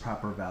reach the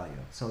proper value.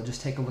 So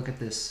just take a look at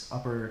this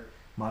upper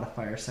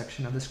modifier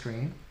section of the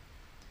screen.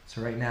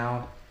 So right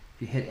now,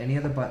 if you hit any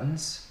of the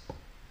buttons,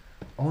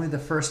 only the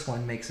first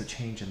one makes a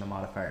change in the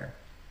modifier.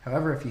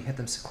 However, if you hit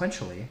them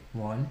sequentially,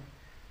 1,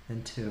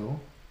 then 2,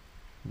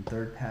 and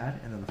third pad,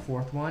 and then the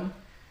fourth one,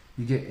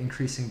 you get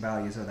increasing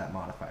values of that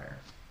modifier.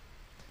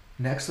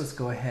 Next, let's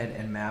go ahead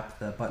and map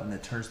the button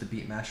that turns the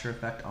beat masher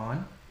effect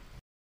on.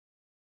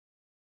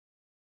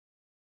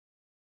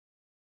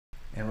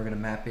 And we're going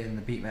to map in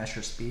the beat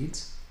masher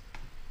speeds.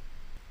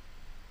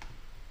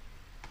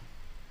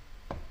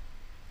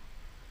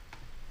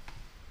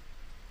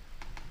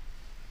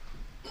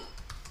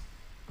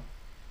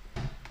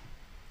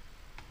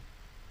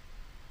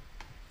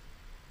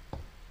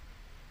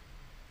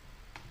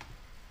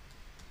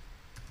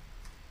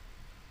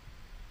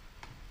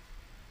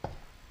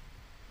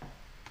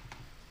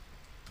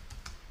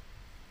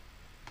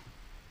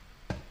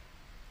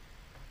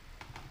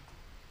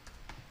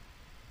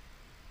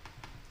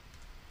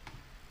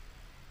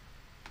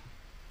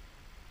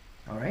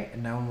 Alright,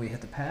 and now when we hit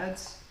the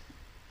pads,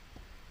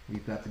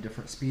 we've got the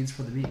different speeds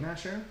for the beat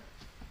masher.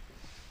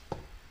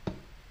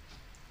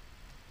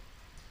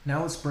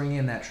 Now let's bring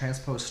in that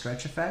transpose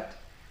stretch effect.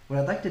 What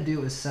I'd like to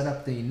do is set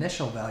up the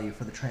initial value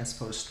for the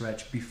transpose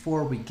stretch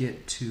before we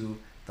get to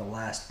the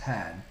last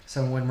pad.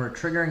 So when we're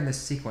triggering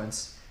this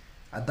sequence,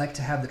 I'd like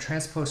to have the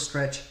transpose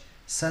stretch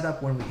set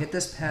up when we hit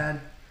this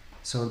pad,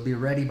 so it'll be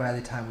ready by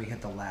the time we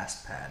hit the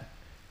last pad.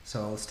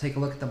 So let's take a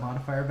look at the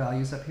modifier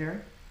values up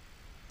here.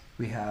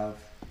 We have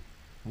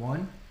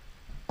 1,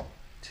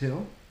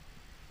 2,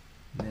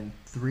 and then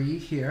 3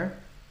 here.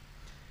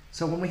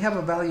 So when we have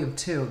a value of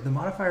 2, the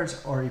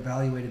modifiers are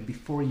evaluated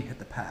before you hit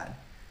the pad.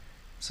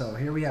 So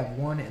here we have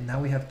 1 and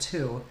now we have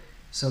 2.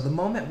 So the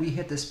moment we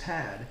hit this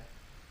pad,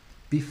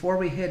 before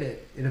we hit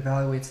it, it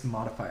evaluates the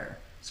modifier.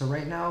 So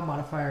right now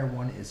modifier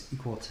 1 is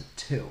equal to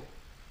 2.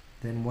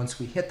 Then once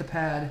we hit the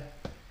pad,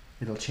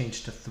 it'll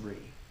change to 3.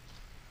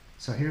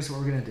 So here's what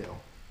we're going to do.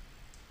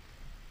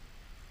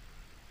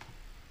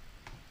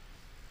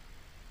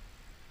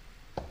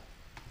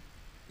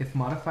 if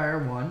modifier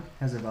 1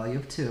 has a value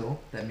of 2,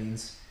 that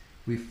means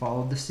we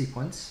followed the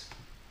sequence.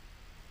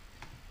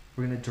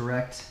 We're going to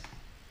direct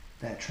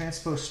that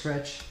transpose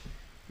stretch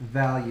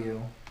value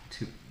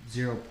to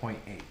 0.8.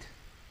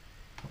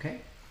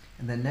 Okay?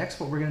 And then next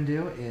what we're going to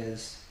do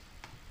is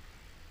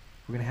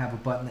we're going to have a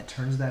button that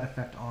turns that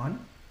effect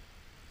on.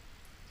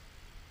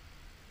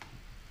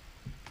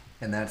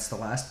 And that's the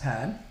last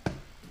pad.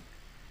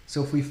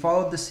 So if we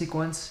followed the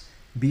sequence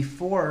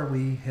before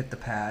we hit the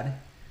pad,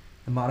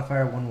 the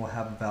modifier 1 will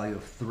have a value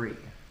of 3.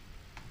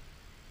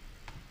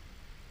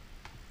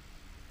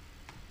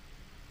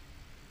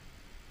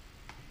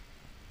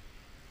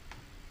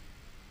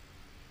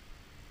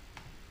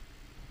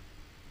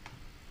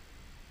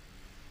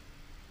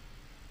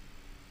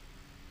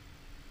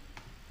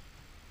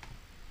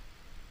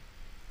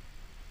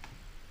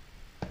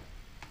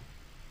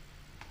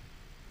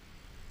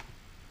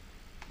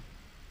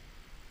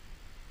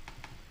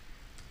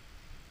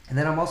 And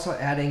then I'm also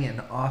adding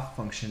an off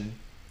function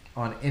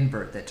on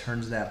invert that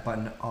turns that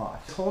button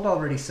off. Hold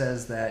already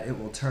says that it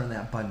will turn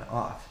that button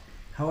off.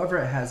 However,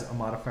 it has a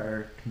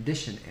modifier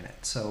condition in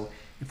it. So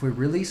if we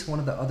release one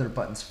of the other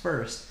buttons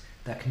first,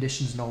 that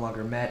condition is no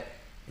longer met,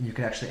 and you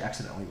could actually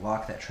accidentally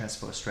lock that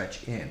transpose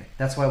stretch in.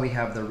 That's why we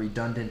have the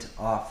redundant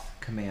off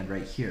command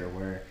right here,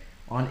 where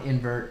on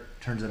invert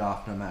turns it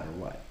off no matter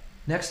what.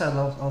 Next, I'd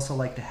also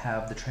like to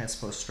have the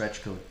transpose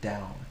stretch go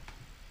down.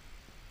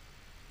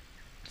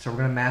 So we're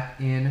going to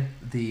map in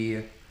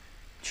the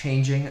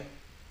changing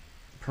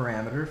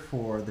parameter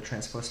for the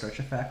transpose stretch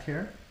effect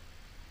here.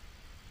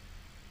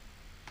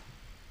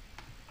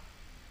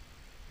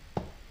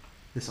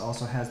 This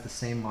also has the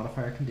same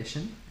modifier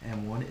condition,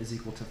 and 1 is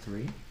equal to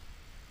 3.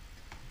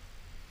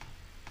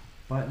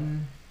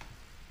 Button,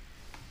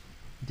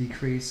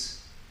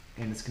 decrease,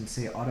 and it's going to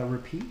say auto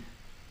repeat.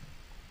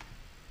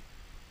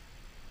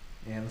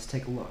 And let's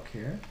take a look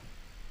here.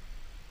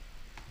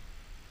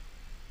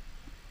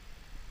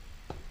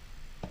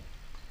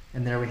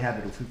 And there we have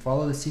it. If we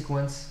follow the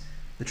sequence,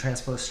 the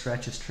transpose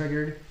stretch is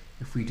triggered.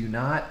 If we do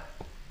not,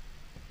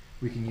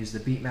 we can use the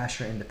beat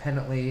masher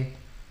independently.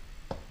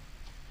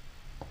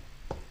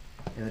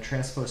 And the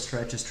transpose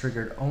stretch is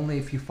triggered only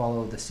if you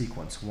follow the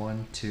sequence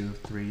 1, 2,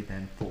 3,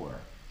 then 4.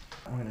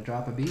 I'm going to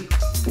drop a beat.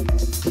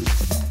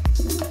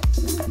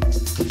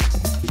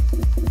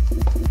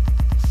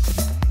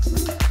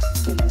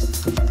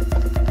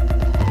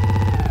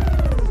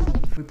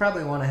 We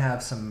probably want to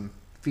have some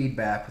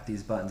feedback with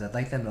these buttons. I'd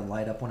like them to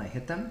light up when I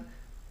hit them.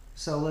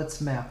 So let's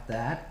map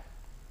that.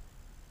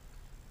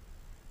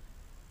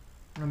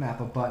 I'm going to map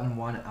a button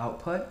 1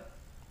 output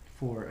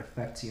for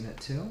effects unit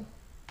 2.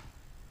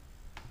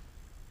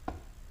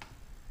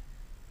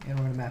 And we're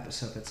going to map it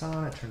so if it's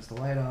on, it turns the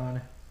light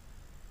on.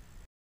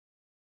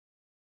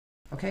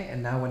 Okay,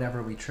 and now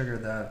whenever we trigger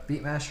the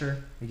beat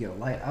masher, we get a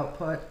light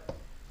output.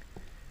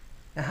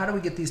 Now how do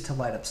we get these to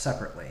light up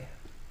separately?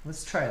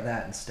 Let's try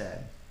that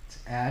instead. Let's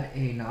add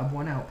a knob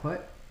 1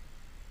 output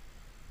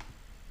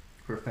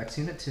for effects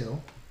unit 2.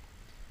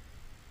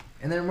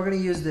 And then we're going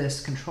to use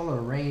this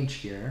controller range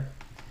here.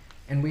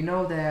 And we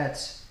know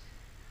that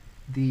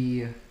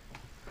the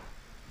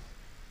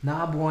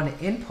knob 1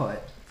 input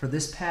for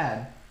this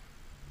pad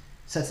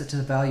sets it to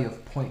the value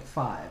of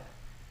 0.5.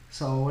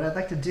 So what I'd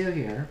like to do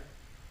here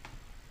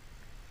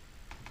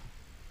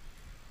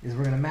is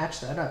we're going to match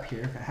that up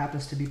here. If it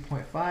happens to be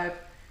 0.5,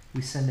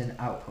 we send in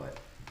output.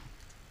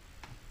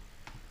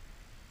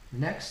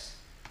 Next,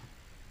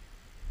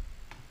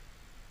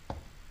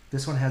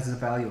 this one has a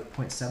value of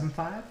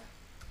 0.75.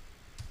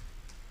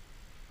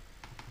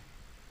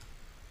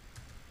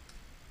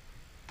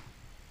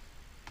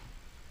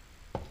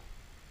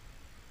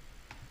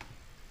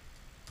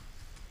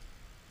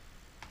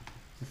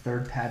 The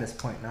third pad is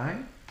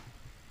 0.9.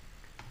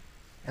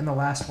 And the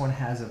last one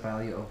has a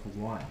value of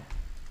 1.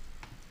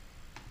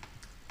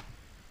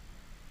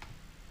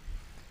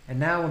 And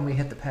now when we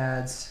hit the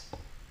pads,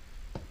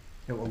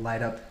 it will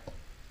light up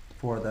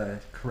for the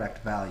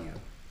correct value.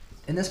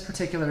 In this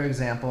particular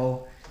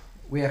example,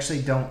 we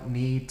actually don't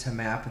need to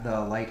map the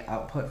light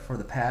output for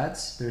the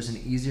pads. There's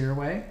an easier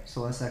way.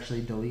 So let's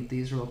actually delete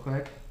these real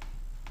quick.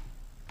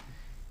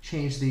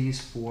 Change these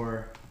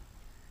for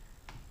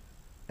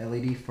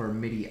LED for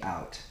MIDI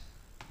out.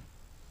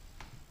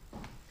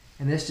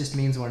 And this just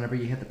means whenever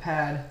you hit the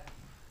pad,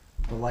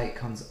 the light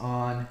comes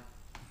on.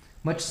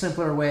 Much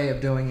simpler way of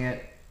doing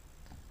it.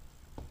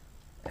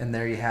 And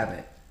there you have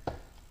it.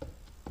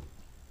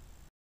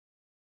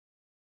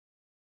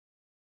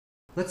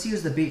 Let's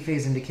use the beat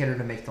phase indicator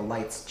to make the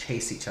lights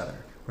chase each other.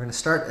 We're going to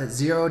start at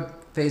 0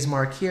 phase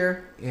mark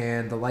here,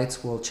 and the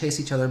lights will chase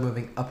each other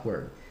moving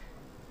upward.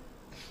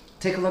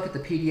 Take a look at the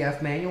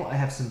PDF manual. I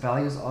have some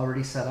values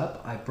already set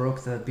up. I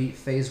broke the beat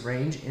phase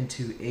range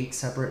into 8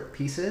 separate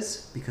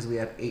pieces because we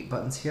have 8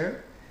 buttons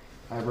here.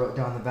 I wrote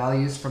down the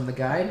values from the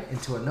guide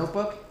into a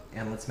notebook,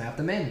 and let's map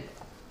them in.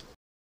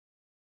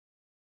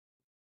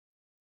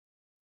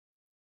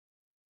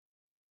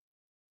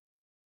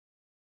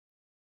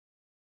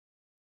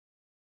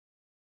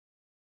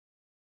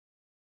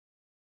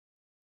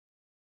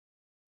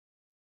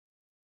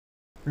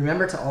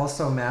 Remember to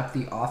also map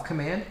the off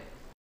command.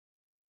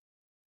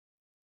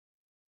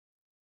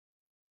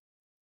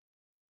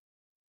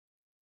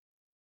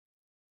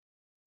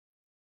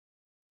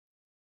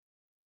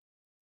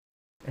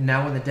 And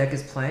now when the deck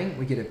is playing,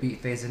 we get a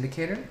beat phase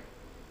indicator.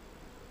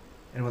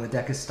 And when the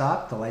deck is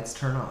stopped, the lights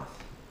turn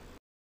off.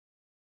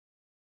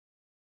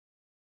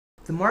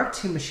 The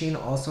Mk2 machine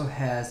also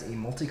has a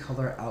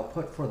multicolor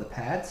output for the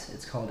pads.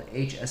 It's called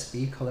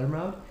HSB color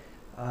mode.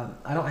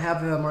 I don't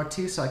have a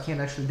Mk2, so I can't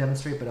actually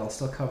demonstrate, but I'll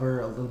still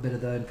cover a little bit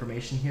of the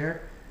information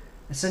here.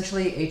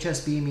 Essentially,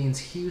 HSB means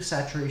hue,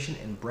 saturation,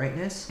 and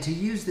brightness. To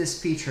use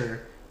this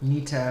feature, you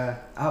need to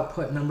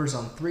output numbers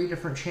on 3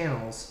 different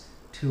channels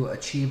to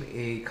achieve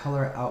a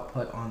color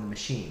output on the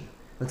machine.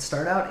 Let's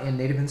start out in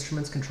Native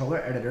Instruments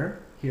Controller Editor.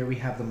 Here we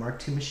have the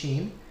Mk2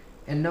 machine,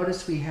 and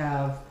notice we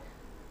have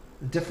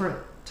different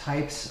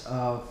types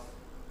of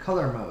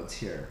color modes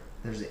here.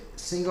 There's a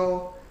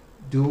single,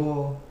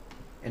 dual,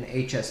 and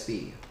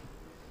HSB.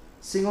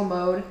 Single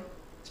mode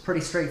is pretty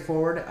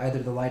straightforward.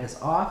 Either the light is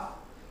off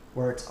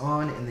or it's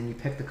on and then you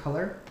pick the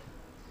color.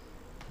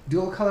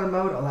 Dual color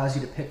mode allows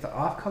you to pick the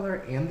off color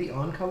and the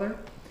on color.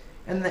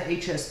 And the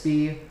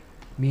HSB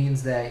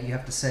means that you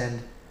have to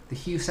send the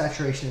hue,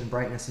 saturation, and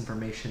brightness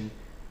information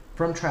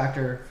from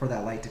Traktor for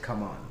that light to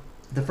come on.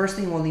 The first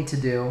thing we'll need to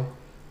do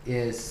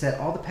is set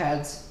all the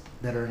pads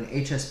that are in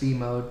HSB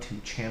mode to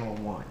channel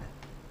 1.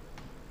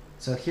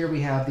 So here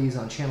we have these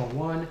on channel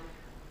 1.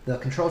 The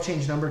control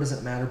change number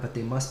doesn't matter, but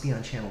they must be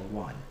on channel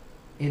 1.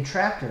 In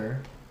Traktor,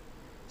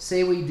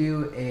 say we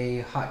do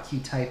a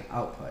hotkey type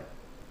output.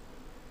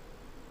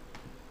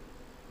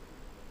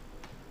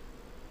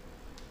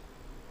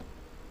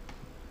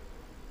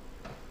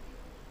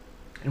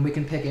 And we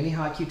can pick any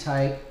hotkey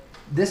type.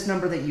 This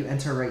number that you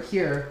enter right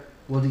here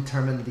will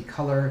determine the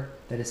color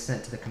that is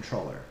sent to the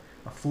controller.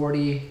 A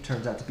 40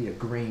 turns out to be a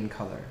green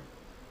color.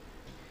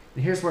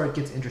 And here's where it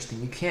gets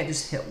interesting. You can't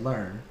just hit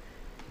learn.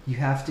 You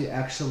have to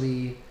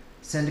actually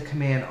send a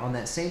command on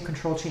that same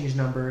control change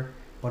number,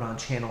 but on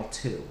channel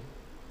 2.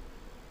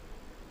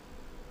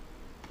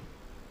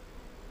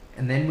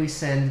 And then we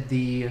send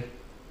the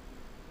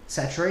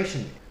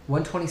saturation.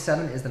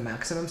 127 is the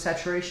maximum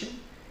saturation.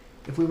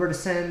 If we were to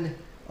send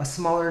a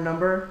smaller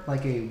number,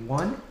 like a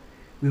 1,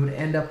 we would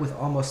end up with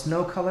almost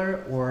no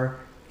color or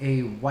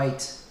a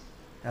white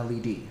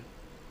LED.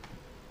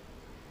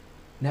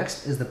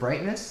 Next is the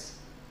brightness.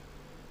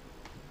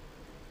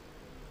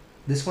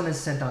 This one is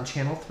sent on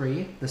channel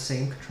 3, the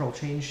same control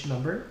change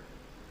number.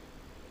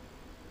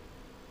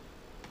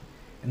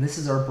 And this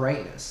is our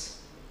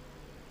brightness.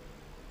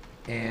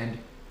 And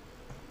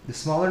the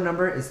smaller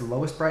number is the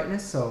lowest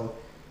brightness, so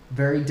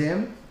very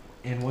dim,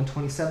 and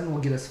 127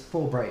 will get us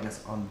full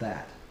brightness on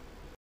that.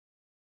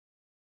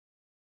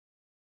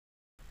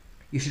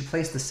 You should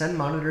place the send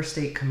monitor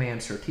state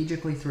command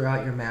strategically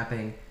throughout your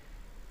mapping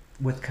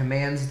with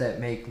commands that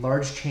make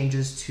large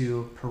changes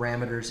to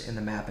parameters in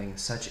the mapping,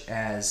 such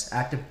as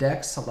active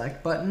deck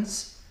select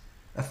buttons,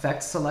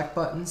 effect select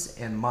buttons,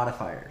 and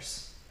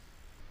modifiers.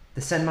 The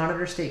send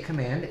monitor state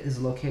command is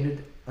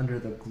located under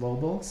the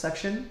global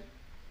section.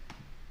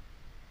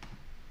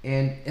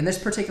 And in this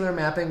particular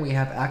mapping, we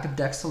have active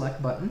deck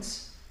select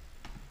buttons,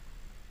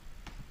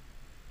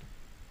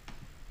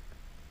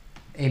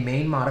 a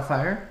main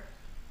modifier,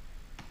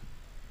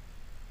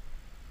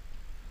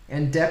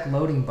 and deck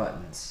loading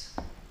buttons.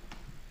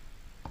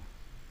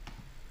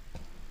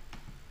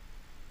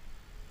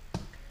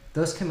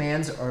 Those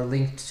commands are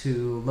linked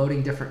to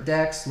loading different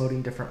decks,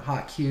 loading different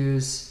hot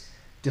cues,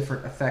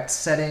 different effect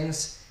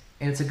settings,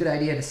 and it's a good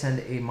idea to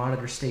send a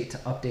monitor state to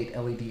update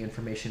LED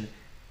information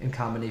in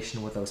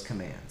combination with those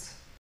commands.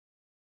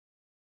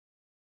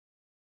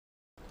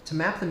 To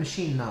map the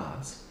machine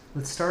knobs,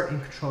 let's start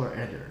in Controller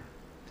Editor.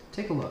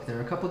 Take a look. There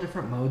are a couple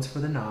different modes for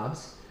the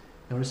knobs.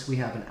 Notice we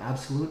have an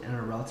absolute and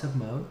a relative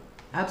mode.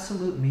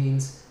 Absolute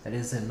means that it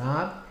is a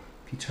knob.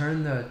 If you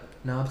turn the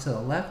knob to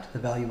the left, the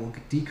value will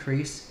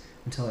decrease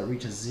until it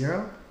reaches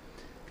 0.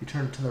 If you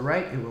turn it to the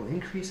right, it will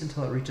increase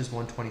until it reaches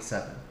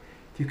 127.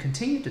 If you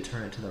continue to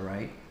turn it to the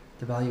right,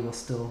 the value will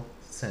still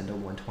send a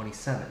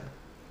 127.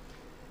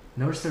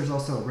 Notice there's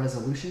also a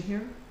resolution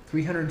here.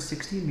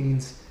 360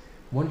 means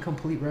one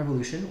complete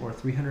revolution, or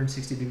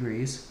 360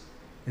 degrees,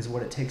 is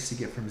what it takes to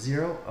get from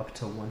 0 up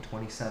to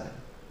 127.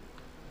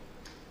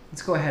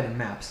 Let's go ahead and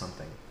map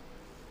something.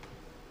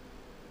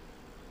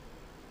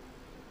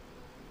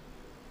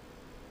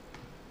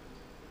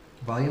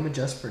 Volume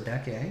adjust for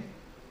deck A.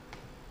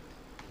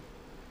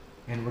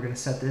 And we're going to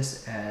set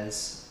this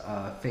as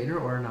a fader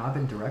or a knob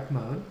in direct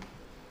mode.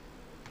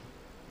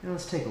 And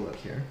let's take a look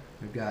here.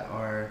 We've got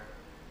our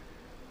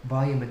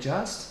volume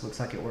adjust. Looks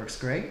like it works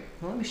great.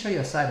 Well, let me show you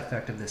a side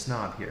effect of this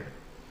knob here.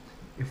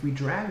 If we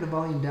drag the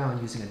volume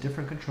down using a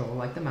different control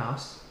like the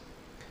mouse,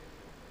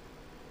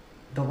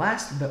 the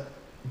last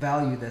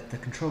value that the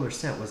controller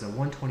sent was a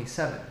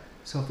 127.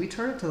 So if we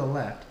turn it to the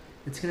left,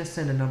 it's going to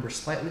send a number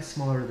slightly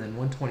smaller than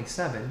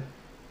 127,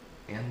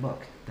 and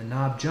look, the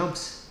knob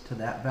jumps to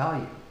that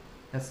value.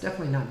 That's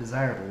definitely not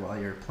desirable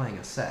while you're playing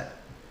a set.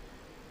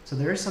 So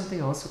there is something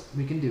else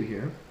we can do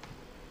here.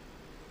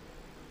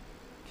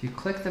 If you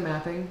click the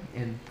mapping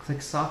and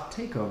click soft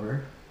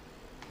takeover,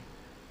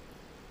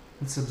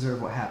 let's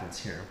observe what happens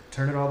here.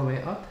 Turn it all the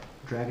way up,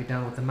 drag it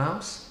down with the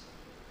mouse,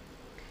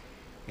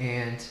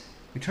 and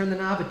we turn the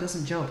knob, it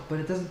doesn't jump, but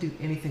it doesn't do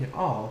anything at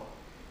all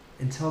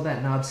until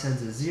that knob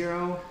sends a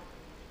 0,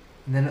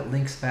 and then it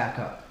links back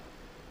up.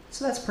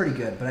 So that's pretty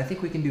good, but I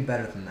think we can do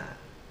better than that.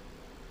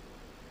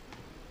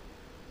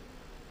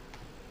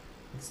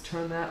 Let's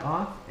turn that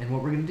off, and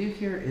what we're going to do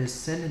here is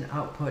send an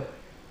output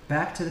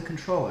back to the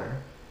controller,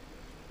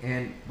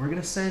 and we're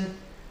going to send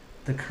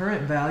the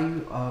current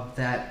value of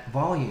that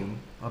volume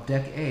of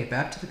deck A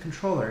back to the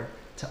controller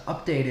to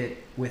update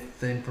it with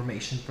the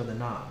information for the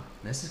knob.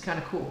 And this is kind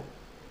of cool.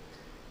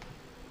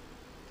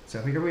 So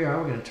here we are,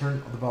 we're going to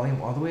turn the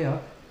volume all the way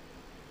up.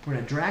 We're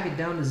going to drag it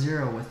down to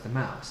 0 with the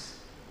mouse.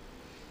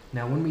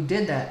 Now when we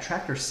did that,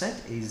 Traktor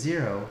sent a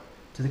 0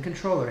 to the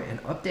controller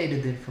and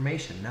updated the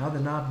information. Now the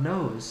knob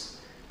knows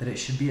that it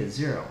should be at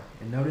 0,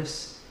 and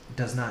notice it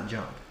does not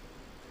jump.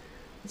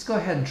 Let's go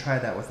ahead and try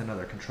that with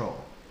another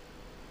control.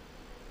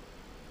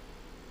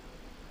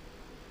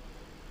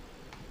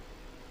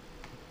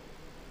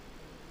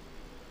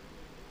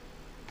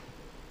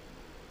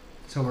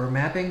 So we're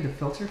mapping the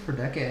filter for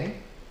deck A.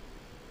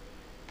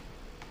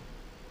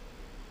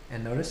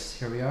 And notice,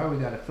 here we are, we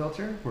got a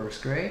filter, works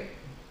great.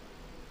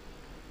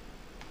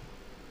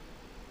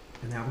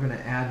 And now we're going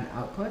to add an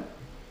output.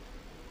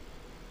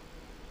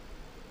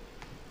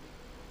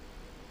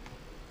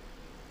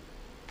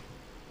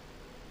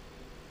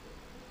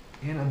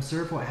 And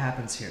observe what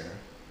happens here.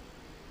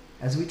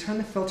 As we turn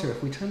the filter,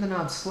 if we turn the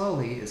knob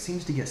slowly, it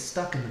seems to get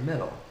stuck in the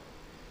middle.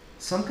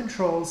 Some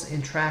controls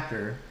in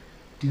Traktor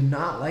do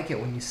not like it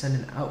when you send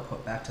an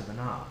output back to the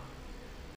knob.